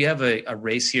on. We have a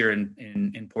race here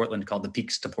in Portland called the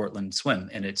Peaks to Portland Swim,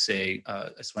 and it's a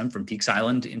swim from Peaks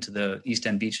Island into the East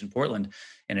End Beach in Portland,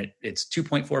 and it's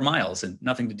 2.4 miles, and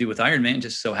nothing to do with Ironman,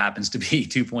 just so happens to be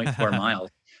 2.4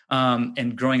 miles.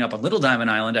 And growing up on Little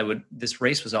Diamond Island, this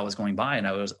race was always going by, and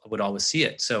I would always see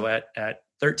it. So at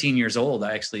 13 years old,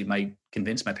 I actually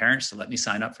convinced my parents to let me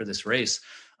sign up for this race.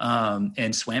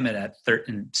 And swam it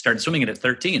and started swimming it at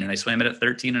 13, and I swam it at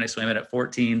 13 and I swam it at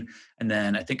 14. And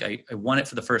then I think I won it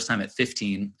for the first time at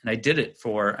 15, and I did it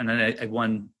and then I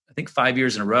won, I think 5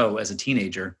 years in a row as a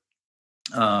teenager.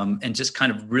 And just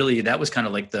kind of really, that was kind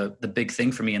of like the big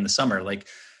thing for me in the summer, like,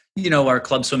 our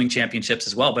club swimming championships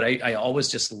as well. But I always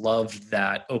just loved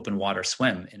that open water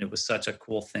swim, and it was such a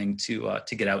cool thing to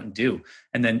get out and do.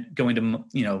 And then going to,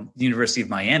 the University of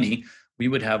Miami, we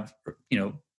would have,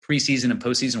 preseason and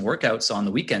postseason workouts on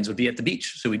the weekends would be at the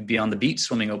beach. So we'd be on the beach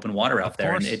swimming open water out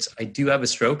there. And I do have a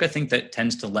stroke, I think, that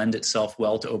tends to lend itself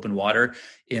well to open water,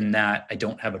 in that I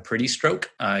don't have a pretty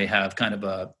stroke. I have kind of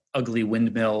a ugly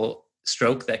windmill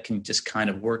stroke that can just kind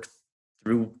of work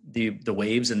through the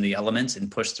waves and the elements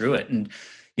and push through it. And,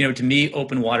 to me,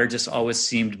 open water just always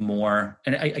seemed more,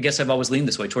 and I guess I've always leaned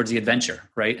this way, towards the adventure,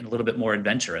 right? And a little bit more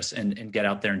adventurous and get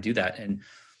out there and do that. And,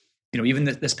 even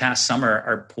this past summer,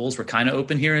 our pools were kind of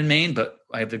open here in Maine, but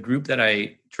I have the group that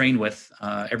I train with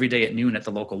every day at noon at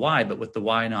the local Y. But with the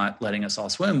Y not letting us all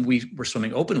swim, we were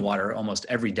swimming open water almost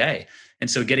every day. And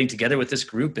so getting together with this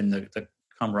group and the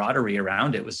camaraderie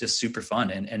around it was just super fun.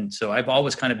 And so I've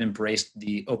always kind of embraced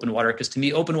the open water, because to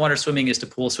me, open water swimming is to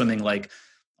pool swimming, like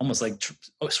almost like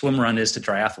swim run is to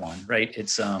triathlon, right?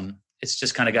 It's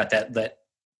just kind of got that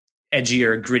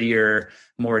edgier, grittier,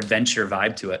 more adventure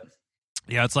vibe to it.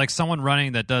 Yeah, it's like someone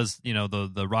running that does,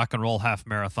 the rock and roll half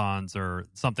marathons or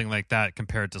something like that,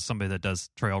 compared to somebody that does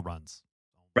trail runs.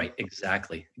 Right.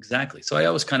 Exactly. So I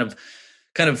always kind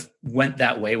of went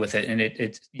that way with it. And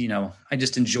it I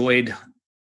just enjoyed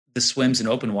the swims in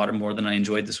open water more than I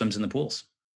enjoyed the swims in the pools.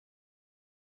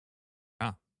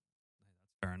 Ah,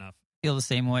 fair enough. I feel the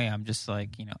same way. I'm just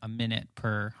like, a minute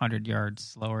per 100 yards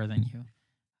slower than you.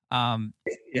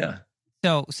 Yeah.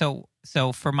 So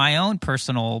So for my own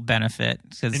personal benefit,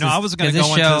 I was going to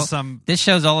go into some. This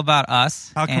show's all about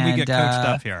us. How can we get coached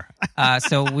up here?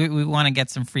 So we want to get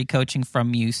some free coaching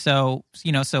from you. So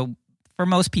for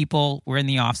most people, we're in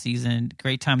the off season.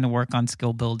 Great time to work on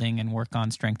skill building and work on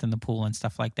strength in the pool and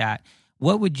stuff like that.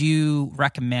 What would you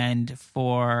recommend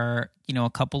for a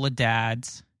couple of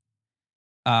dads?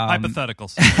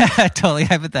 Hypotheticals. Totally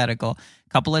hypothetical. A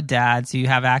couple of dads who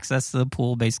have access to the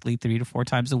pool basically 3 to 4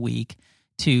 times a week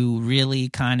to really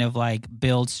kind of like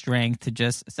build strength, to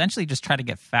just essentially just try to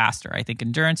get faster. I think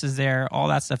endurance is there. All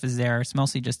that stuff is there. It's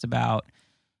mostly just about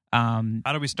how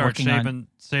do we start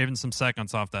saving some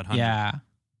seconds off that 100? Yeah.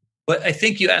 But I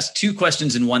think you asked 2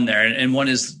 questions in one there. And one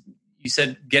is, you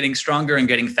said getting stronger and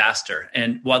getting faster.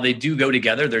 And while they do go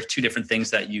together, there's 2 different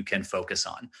things that you can focus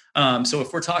on. So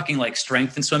if we're talking like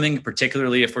strength in swimming,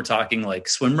 particularly if we're talking like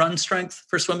swim run strength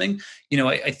for swimming,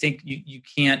 I think you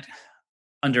can't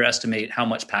underestimate how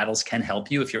much paddles can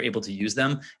help you if you're able to use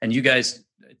them. And you guys,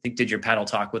 I think, did your paddle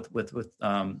talk with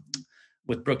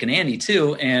Brooke and Andy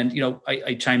too. And,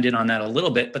 I chimed in on that a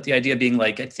little bit, but the idea being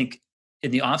like, I think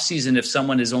in the off season, if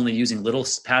someone is only using little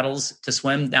paddles to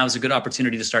swim, now is a good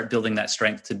opportunity to start building that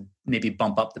strength to maybe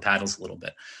bump up the paddles a little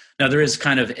bit. Now there is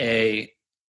kind of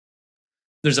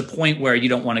there's a point where you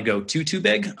don't want to go too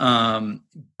big.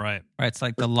 Right. It's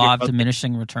like the law of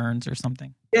diminishing returns or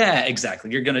something. Yeah,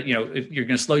 exactly. You're going to, if you're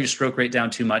going to slow your stroke rate down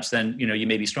too much, then, you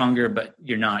may be stronger, but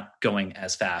you're not going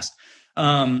as fast.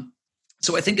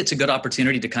 So I think it's a good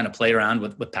opportunity to kind of play around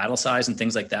with paddle size and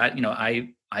things like that.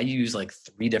 I use like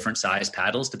 3 different size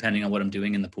paddles depending on what I'm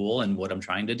doing in the pool and what I'm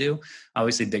trying to do.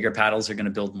 Obviously, bigger paddles are going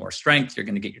to build more strength. You're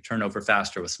going to get your turnover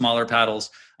faster with smaller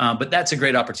paddles. But that's a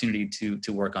great opportunity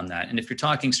to work on that. And if you're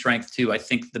talking strength too, I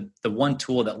think the one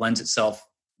tool that lends itself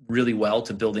really well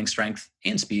to building strength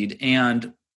and speed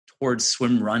and towards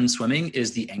swimming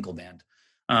is the ankle band.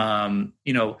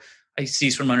 I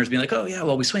see swim runners being like, oh yeah,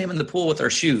 well, we swam in the pool with our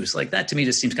shoes. Like that to me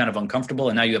just seems kind of uncomfortable.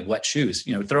 And now you have wet shoes,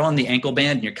 throw on the ankle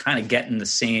band and you're kind of getting the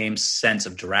same sense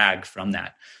of drag from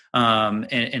that. And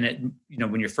it,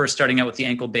 when you're first starting out with the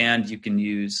ankle band, you can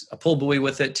use a pull buoy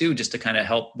with it too, just to kind of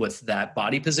help with that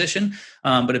body position,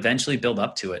 but eventually build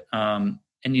up to it. And,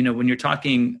 when you're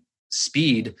talking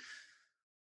speed,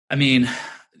 I mean,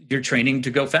 you're training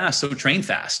to go fast. So train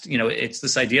fast. It's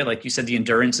this idea, like you said, the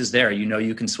endurance is there,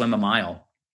 you can swim a mile.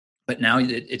 But now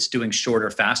it's doing shorter,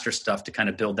 faster stuff to kind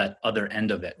of build that other end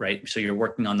of it, right? So you're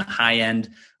working on the high end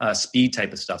speed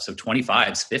type of stuff. So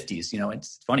 25s, 50s,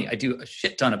 it's funny. I do a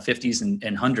shit ton of 50s and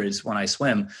 100s when I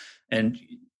swim. And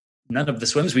none of the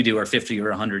swims we do are 50 or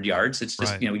 100 yards. It's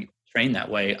just, right. We train that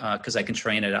way because I can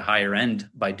train at a higher end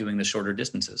by doing the shorter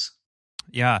distances.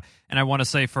 Yeah. And I want to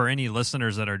say for any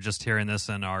listeners that are just hearing this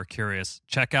and are curious,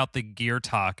 check out the Gear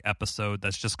Talk episode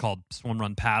that's just called Swim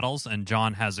Run Paddles. And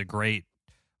John has a great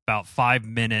about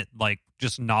 5-minute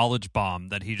just knowledge bomb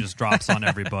that he just drops on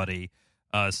everybody.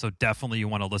 So definitely you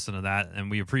want to listen to that.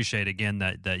 And we appreciate again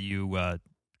that you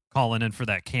calling in for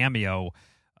that cameo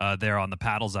there on the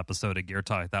paddles episode of Gear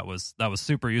Talk. That was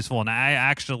super useful. And I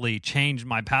actually changed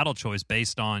my paddle choice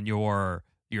based on your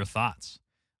thoughts.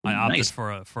 I opted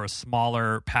for a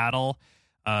smaller paddle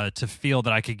to feel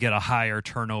that I could get a higher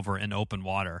turnover in open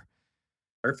water.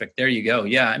 Perfect. There you go.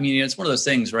 Yeah. I mean, it's one of those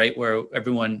things, right, where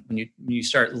everyone, when you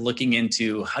start looking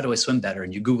into how do I swim better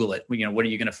and you Google it, what are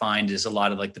you going to find is a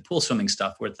lot of like the pool swimming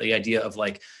stuff where the idea of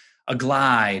like a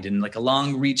glide and like a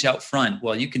long reach out front.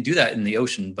 Well, you can do that in the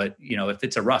ocean, but if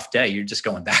it's a rough day, you're just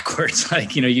going backwards.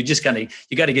 Like, you just got to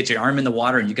get your arm in the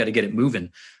water and you got to get it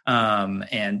moving.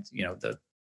 The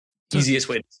easiest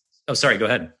way. Oh, sorry. Go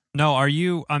ahead. No,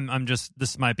 I'm just,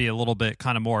 this might be a little bit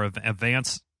kind of more of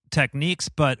advanced techniques,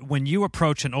 but when you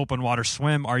approach an open water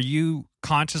swim, are you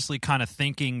consciously kind of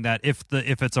thinking that if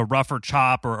it's a rougher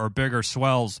chop or bigger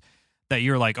swells, that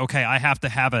you're like, okay, I have to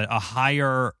have a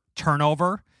higher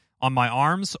turnover on my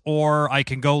arms, or I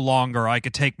can go longer, I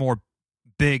could take more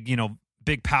big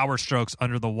power strokes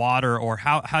under the water, or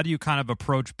how do you kind of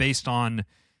approach based on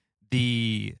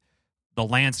the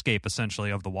landscape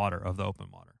essentially of the water, of the open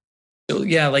water? So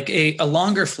yeah, like a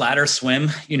longer, flatter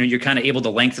swim, you're kind of able to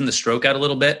lengthen the stroke out a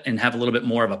little bit and have a little bit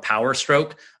more of a power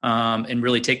stroke, and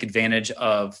really take advantage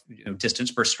of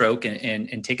distance per stroke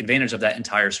and take advantage of that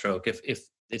entire stroke. If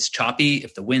it's choppy,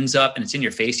 if the wind's up and it's in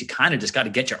your face, you kind of just got to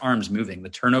get your arms moving. The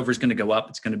turnover is going to go up.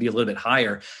 It's going to be a little bit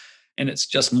higher. And it's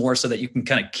just more so that you can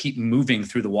kind of keep moving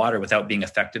through the water without being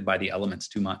affected by the elements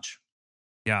too much.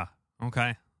 Yeah.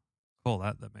 Okay. Cool.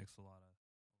 That makes a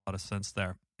lot of sense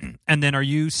there. And then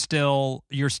you're still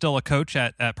a coach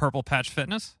at Purple Patch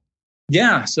Fitness?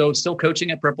 Yeah, so still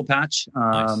coaching at Purple Patch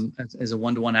Nice. as a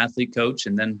one-to-one athlete coach,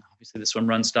 and then obviously the swim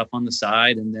run stuff on the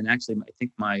side, and then actually I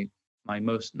think my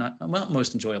most not well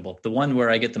most enjoyable, the one where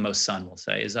I get the most sun, we'll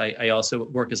say, is I also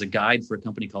work as a guide for a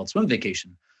company called Swim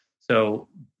Vacation. So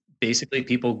basically,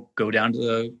 people go down to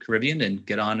the Caribbean and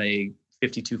get on a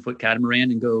 52-foot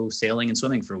catamaran and go sailing and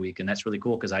swimming for a week, and that's really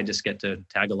cool because I just get to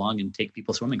tag along and take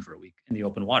people swimming for a week in the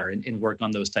open water and work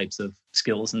on those types of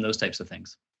skills and those types of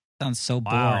things. Sounds so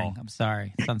boring. Wow. I'm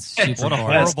sorry. Sounds super What a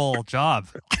boring. horrible job.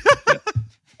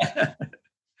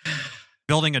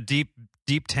 Building a deep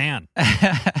tan.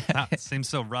 That seems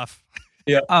so rough.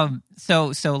 Yeah.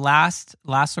 So last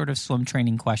sort of swim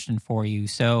training question for you.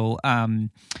 So,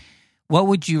 what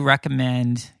would you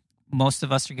recommend? Most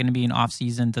of us are going to be in off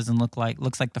season.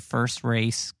 Looks like the first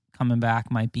race coming back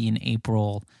might be in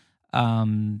April.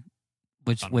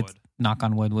 Which with knock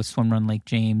on wood with Swim Run Lake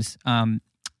James.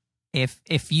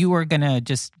 If you were going to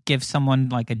just give someone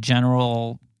like a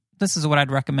general, this is what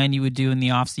I'd recommend you would do in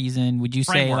the off season, would you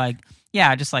say like,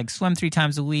 yeah, just like swim 3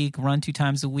 times a week, run 2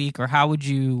 times a week, or how would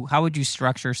you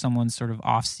structure someone's sort of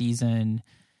off season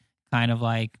kind of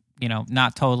like,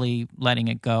 not totally letting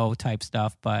it go type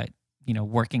stuff, but,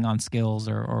 working on skills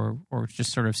or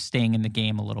just sort of staying in the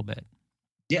game a little bit?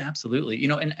 Yeah, absolutely.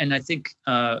 And I think,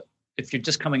 if you're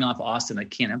just coming off Austin, I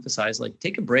can't emphasize, like,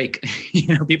 take a break.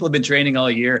 People have been training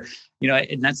all year,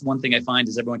 and that's one thing I find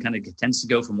is everyone kind of tends to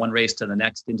go from one race to the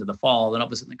next into the fall. And all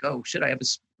of a sudden, like, oh shit, I have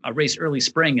a race early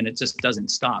spring, and it just doesn't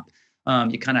stop.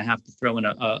 You kind of have to throw in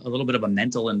a little bit of a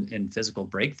mental and physical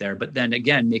break there. But then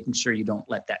again, making sure you don't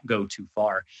let that go too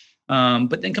far.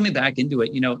 But then coming back into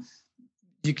it,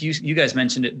 you guys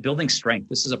mentioned it, building strength.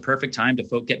 This is a perfect time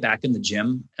to get back in the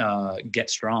gym, get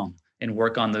strong, and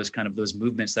work on those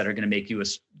movements that are going to make you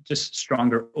just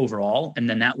stronger overall. And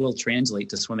then that will translate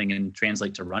to swimming and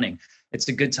translate to running. It's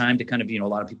a good time to kind of, a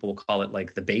lot of people will call it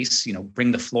like the base,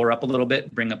 bring the floor up a little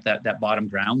bit, bring up that bottom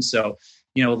ground. So,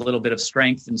 a little bit of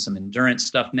strength and some endurance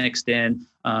stuff mixed in.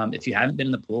 If you haven't been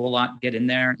in the pool a lot, get in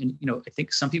there. And, I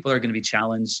think some people are going to be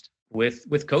challenged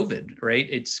with COVID, right?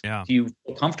 Do you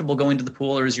feel comfortable going to the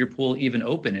pool, or is your pool even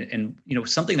open? And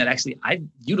something that actually I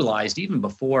utilized even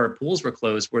before pools were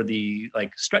closed were the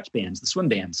like stretch bands, the swim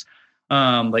bands,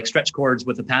 like stretch cords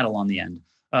with a paddle on the end,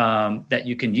 that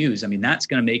you can use. I mean, that's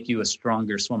going to make you a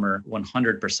stronger swimmer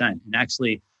 100%. And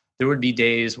actually, there would be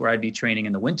days where I'd be training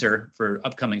in the winter for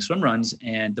upcoming swim runs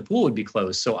and the pool would be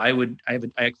closed. So I'm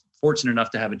fortunate enough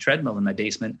to have a treadmill in my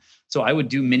basement. So I would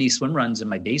do mini swim runs in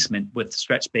my basement with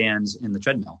stretch bands in the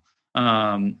treadmill,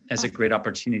 as a great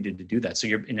opportunity to do that. So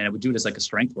and I would do it as like a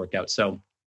strength workout. So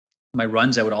my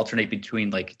runs, I would alternate between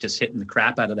like just hitting the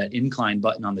crap out of that incline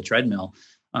button on the treadmill,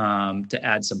 to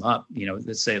add some up,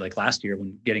 let's say like last year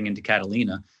when getting into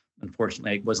Catalina,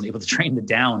 unfortunately, I wasn't able to train the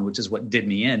down, which is what did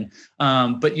me in.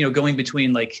 But, going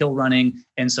between like hill running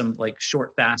and some like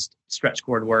short, fast stretch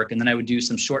cord work. And then I would do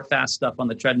some short, fast stuff on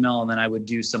the treadmill. And then I would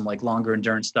do some like longer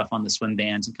endurance stuff on the swim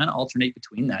bands and kind of alternate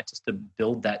between that just to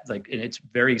build that, like, and it's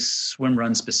very swim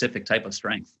run specific type of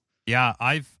strength. Yeah.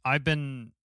 I've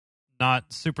been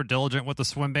not super diligent with the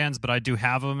swim bands, but I do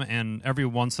have them. And every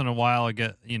once in a while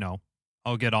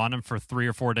I'll get on them for 3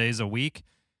 or 4 days a week.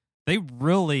 They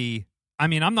really,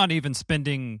 I'm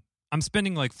spending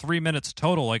like 3 minutes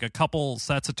total, like a couple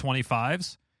sets of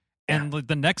 25s. And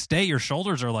the next day your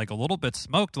shoulders are like a little bit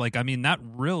smoked. Like, that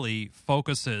really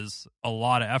focuses a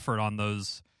lot of effort on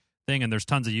those things. And there's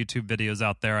tons of YouTube videos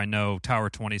out there. I know Tower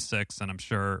 26, and I'm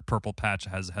sure Purple Patch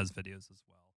has videos as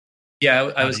well.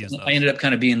 Yeah, I ended up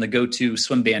kind of being the go-to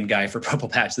swim band guy for Purple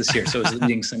Patch this year. So I was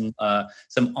leading some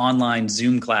online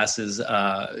Zoom classes,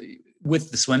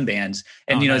 with the swim bands.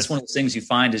 And, nice. It's one of those things you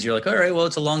find is you're like, all right, well,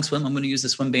 it's a long swim. I'm going to use the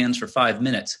swim bands for 5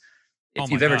 minutes. If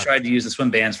you've ever tried to use the swim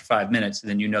bands for 5 minutes,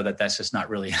 then that's just not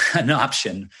really an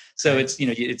option. So it's,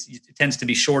 it tends to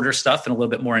be shorter stuff and a little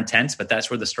bit more intense, but that's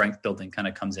where the strength building kind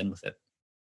of comes in with it.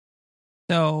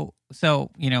 So,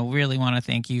 really want to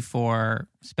thank you for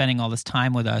spending all this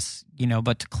time with us,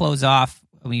 but to close off,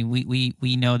 we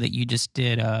know that you just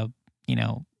did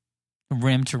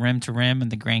rim to rim in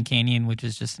the Grand Canyon, which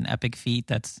is just an epic feat.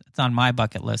 It's on my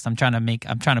bucket list. I'm trying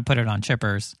to put it on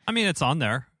Chippers. It's on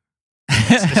there.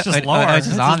 It's just lower. It's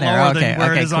just on there. Okay,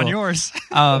 where it is cool. on yours.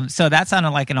 So that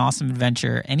sounded like an awesome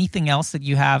adventure. Anything else that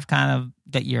you have kind of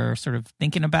that you're sort of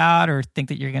thinking about or think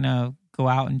that you're going to go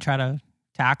out and try to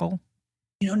tackle?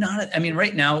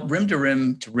 Right now, rim to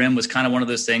rim was kind of one of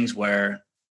those things where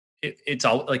it's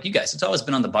all like you guys, it's always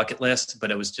been on the bucket list, but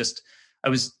it was just, I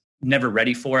was never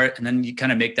ready for it. And then you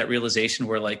kind of make that realization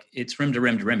where like, it's rim to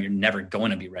rim to rim. You're never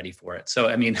going to be ready for it. So,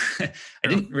 I mean, I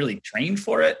didn't really train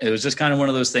for it. It was just kind of one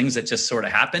of those things that just sort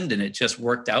of happened. And it just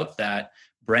worked out that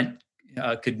Brent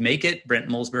could make it. Brent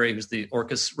Molesbury, who's the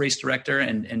Orcas race director.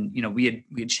 And, you know, we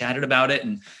had chatted about it,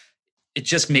 and it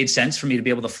just made sense for me to be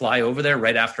able to fly over there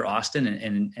right after Austin.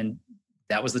 And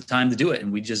that was the time to do it.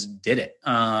 And we just did it.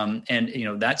 And, you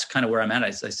know, that's kind of where I'm at,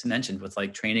 as I mentioned, with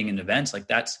like training and events. Like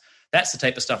that's the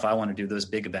type of stuff I want to do, those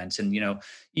big events. And, you know,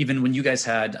 even when you guys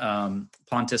had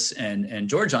Pontus and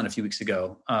George on a few weeks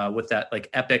ago with that like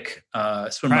epic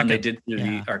swim run they did through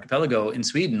the archipelago in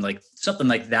Sweden, like something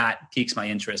like that piques my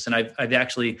interest. And I've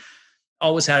actually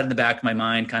always had in the back of my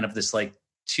mind kind of this like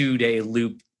 2-day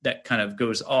loop that kind of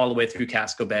goes all the way through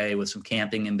Casco Bay with some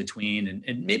camping in between,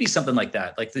 and maybe something like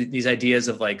that, like these ideas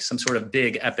of like some sort of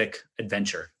big epic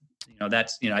adventure. You know,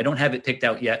 that's, you know, I don't have it picked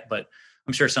out yet, but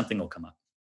I'm sure something will come up.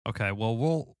 Okay, well,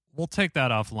 we'll take that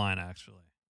offline. Actually,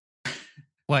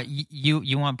 what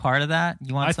you want part of that?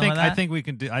 You want some of that? I think we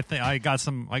can do. I think I got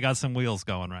some wheels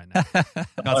going right now.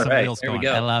 Wheels going. We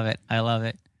go. I love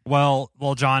it. Well,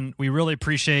 John, we really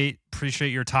appreciate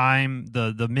your time.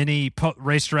 The mini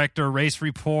race director, race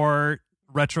report,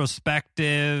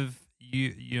 retrospective.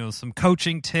 You know, some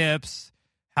coaching tips,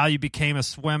 how you became a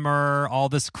swimmer, all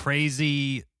this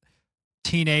crazy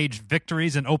teenage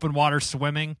victories in open water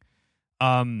swimming.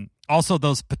 Also,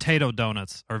 those potato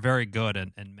donuts are very good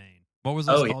in Maine. What was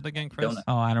those called again, Chris? Donut.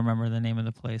 Oh, I don't remember the name of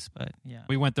the place, but yeah.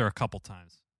 We went there a couple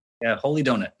times. Yeah, Holy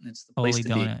Donut. It's the place Holy to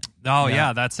Donut. be. Oh,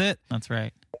 yeah, that's it. That's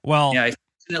right. Well, yeah, I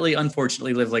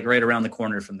unfortunately live like right around the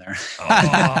corner from there. Oh,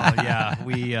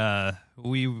 yeah.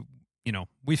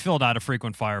 We filled out a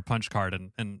frequent flyer punch card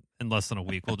in less than a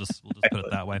week. We'll just put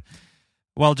it that way.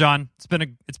 Well, John,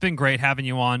 it's been great having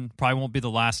you on. Probably won't be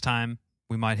the last time.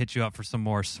 We might hit you up for some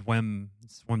more swim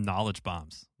knowledge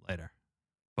bombs later.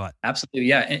 But absolutely,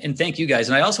 yeah, and thank you guys.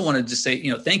 And I also wanted to say,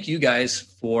 you know, thank you guys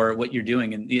for what you're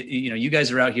doing. And you know, you guys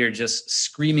are out here just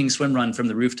screaming swim run from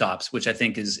the rooftops, which I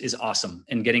think is awesome,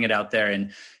 and getting it out there.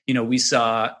 And you know, we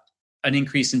saw an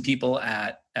increase in people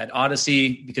at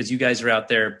Odyssey because you guys are out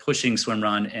there pushing swim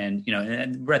run. And you know,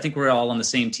 and I think we're all on the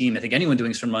same team. I think anyone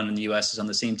doing swim run in the U.S. is on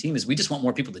the same team. Is we just want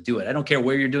more people to do it. I don't care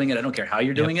where you're doing it. I don't care how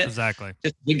you're doing it. Exactly.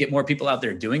 Just we get more people out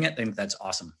there doing it. I think that's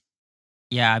awesome.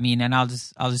 Yeah, I mean, and I'll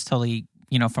just totally.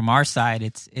 You know, from our side,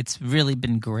 it's really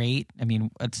been great. I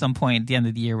mean, at some point at the end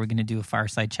of the year, we're going to do a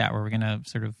fireside chat where we're going to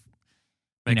sort of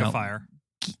make a fire,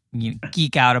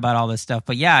 geek out about all this stuff.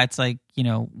 But yeah, it's like, you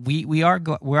know, we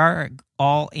are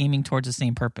all aiming towards the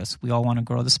same purpose. We all want to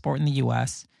grow the sport in the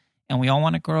U.S. and we all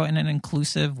want to grow in an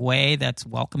inclusive way that's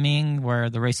welcoming, where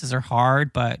the races are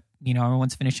hard, but you know,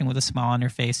 everyone's finishing with a smile on their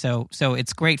face. So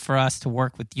it's great for us to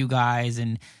work with you guys.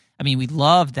 And I mean, we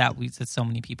love that so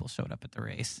many people showed up at the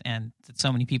race, and that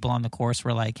so many people on the course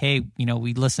were like, hey, you know,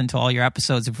 we listened to all your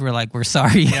episodes. If we're like, we're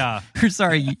sorry. Yeah. We're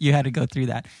sorry you had to go through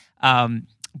that.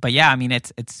 But yeah, I mean,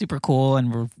 it's super cool,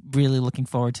 and we're really looking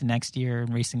forward to next year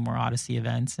and racing more Odyssey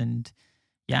events and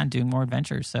doing more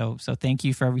adventures. So thank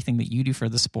you for everything that you do for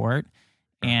the sport.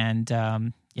 And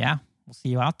we'll see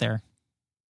you out there.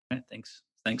 All right,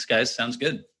 thanks guys. Sounds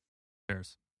good.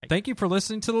 Cheers. Thank you for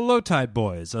listening to the Low Tide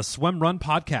Boys, a swim run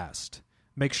podcast.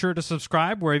 Make sure to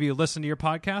subscribe wherever you listen to your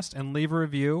podcast and leave a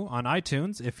review on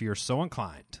iTunes if you're so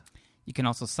inclined. You can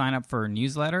also sign up for our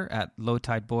newsletter at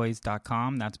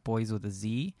lowtideboys.com. That's boys with a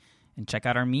Z. And check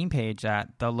out our meme page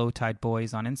at The Low Tide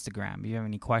Boys on Instagram. If you have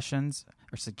any questions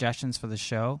or suggestions for the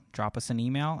show, drop us an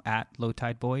email at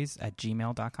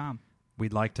lowtideboys@gmail.com.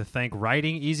 We'd like to thank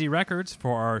Writing Easy Records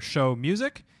for our show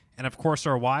music, and of course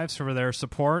our wives for their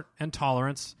support and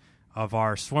tolerance of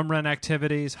our swim run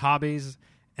activities, hobbies,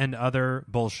 and other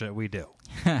bullshit we do.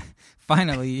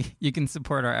 Finally, you can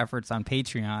support our efforts on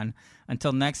Patreon.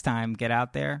 Until next time, get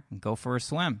out there and go for a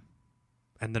swim.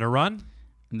 And then a run.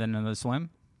 And then another swim.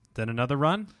 Then another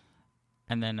run.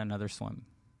 And then another swim.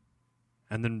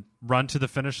 And then run to the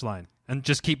finish line. And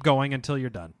just keep going until you're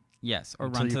done. Yes, or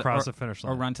until run you to cross the finish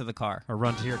line. Or run to the car. Or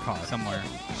run to your car. Somewhere.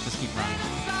 Just keep running.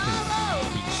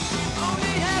 Peace. Only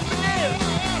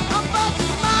happiness.